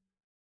like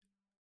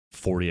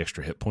 40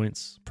 extra hit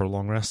points per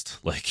long rest.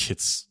 Like,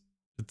 it's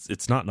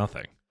not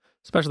nothing.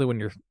 Especially when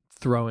you're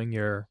throwing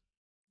your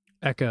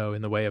echo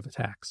in the way of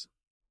attacks.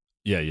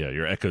 Yeah,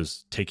 your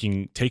echo's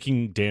taking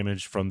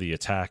damage from the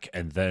attack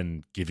and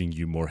then giving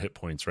you more hit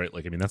points, right?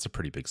 Like, I mean, that's a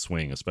pretty big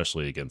swing,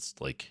 especially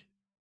against, like,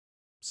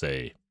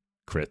 say,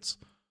 crits.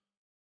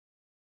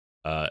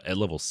 At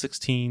level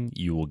 16,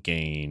 you will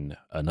gain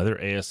another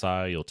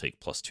ASI. You'll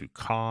take +2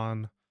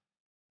 con.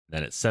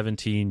 Then at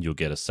 17, you'll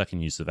get a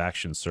second use of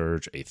Action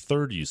Surge, a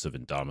third use of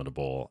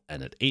Indomitable,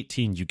 and at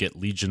 18, you get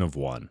Legion of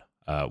One.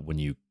 When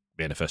you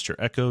manifest your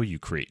Echo, you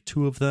create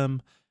 2 of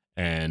them,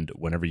 and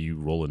whenever you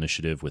roll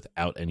initiative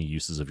without any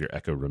uses of your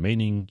Echo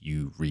remaining,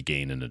 you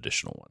regain an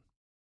additional one.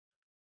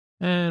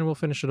 And we'll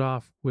finish it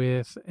off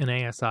with an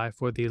ASI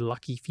for the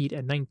Lucky Feat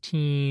at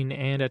 19,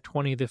 and at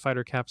 20, the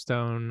Fighter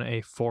Capstone,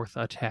 a 4th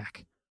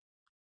attack.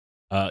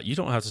 You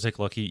don't have to take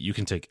Lucky. You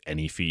can take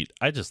any feat.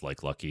 I just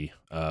like Lucky.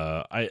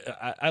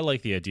 I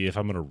like the idea if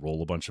I'm going to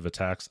roll a bunch of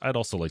attacks, I'd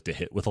also like to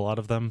hit with a lot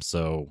of them.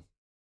 So,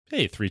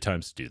 hey, 3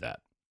 times to do that.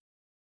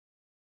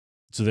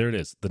 So there it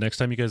is. The next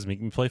time you guys make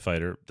me play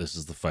fighter, this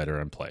is the fighter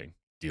I'm playing.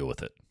 Deal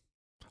with it.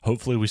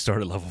 Hopefully we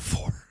start at level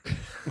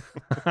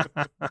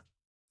 4.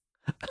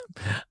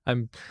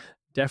 I'm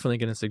definitely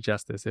going to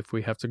suggest this if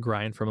we have to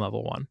grind from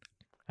level 1.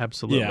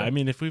 Absolutely. Yeah, I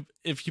mean, if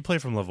you play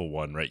from level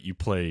 1, right, you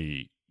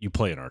play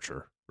an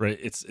archer. Right,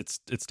 it's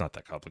not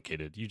that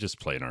complicated. You just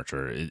play an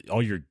archer.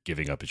 All you're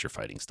giving up is your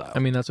fighting style. I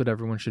mean, that's what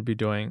everyone should be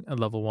doing at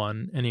level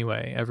 1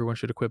 anyway. Everyone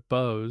should equip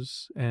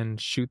bows and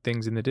shoot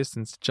things in the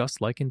distance,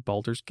 just like in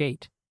Baldur's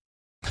Gate.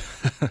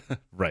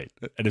 Right,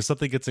 and if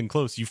something gets in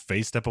close, you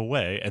phase step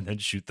away and then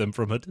shoot them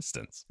from a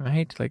distance.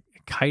 Right, like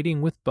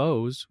kiting with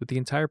bows with the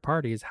entire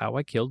party is how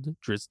I killed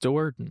Drizzt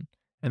Do'Urden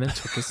and then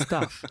took his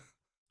stuff.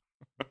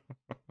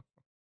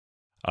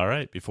 All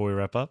right, before we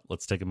wrap up,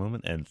 let's take a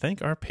moment and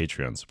thank our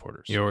Patreon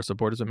supporters. Your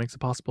support is what makes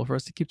it possible for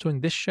us to keep doing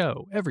this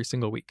show every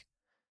single week.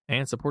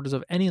 And supporters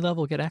of any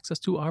level get access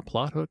to our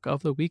Plot Hook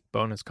of the Week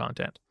bonus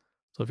content.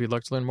 So if you'd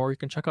like to learn more, you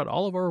can check out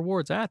all of our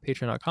rewards at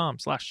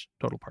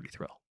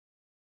patreon.com/TotalPartyThrill.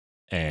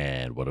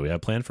 And what do we have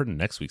planned for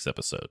next week's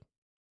episode?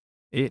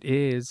 It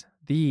is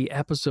the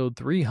episode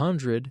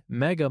 300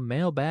 Mega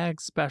Mailbag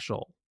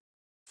Special.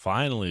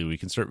 Finally, we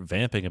can start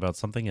vamping about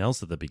something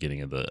else at the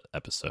beginning of the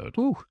episode.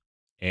 Ooh.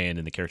 And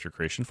in the Character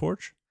Creation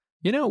Forge?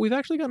 You know, we've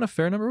actually gotten a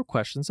fair number of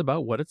questions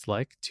about what it's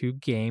like to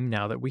game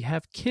now that we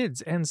have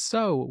kids, and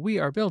so we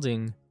are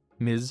building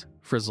Ms.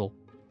 Frizzle.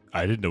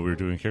 I didn't know we were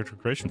doing Character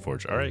Creation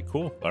Forge. All right,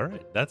 cool. All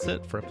right, that's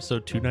it for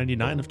episode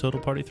 299 of Total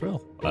Party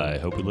Thrill. I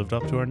hope we lived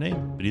up to our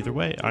name, but either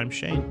way, I'm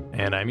Shane.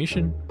 And I'm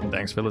Ishin.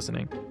 Thanks for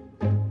listening.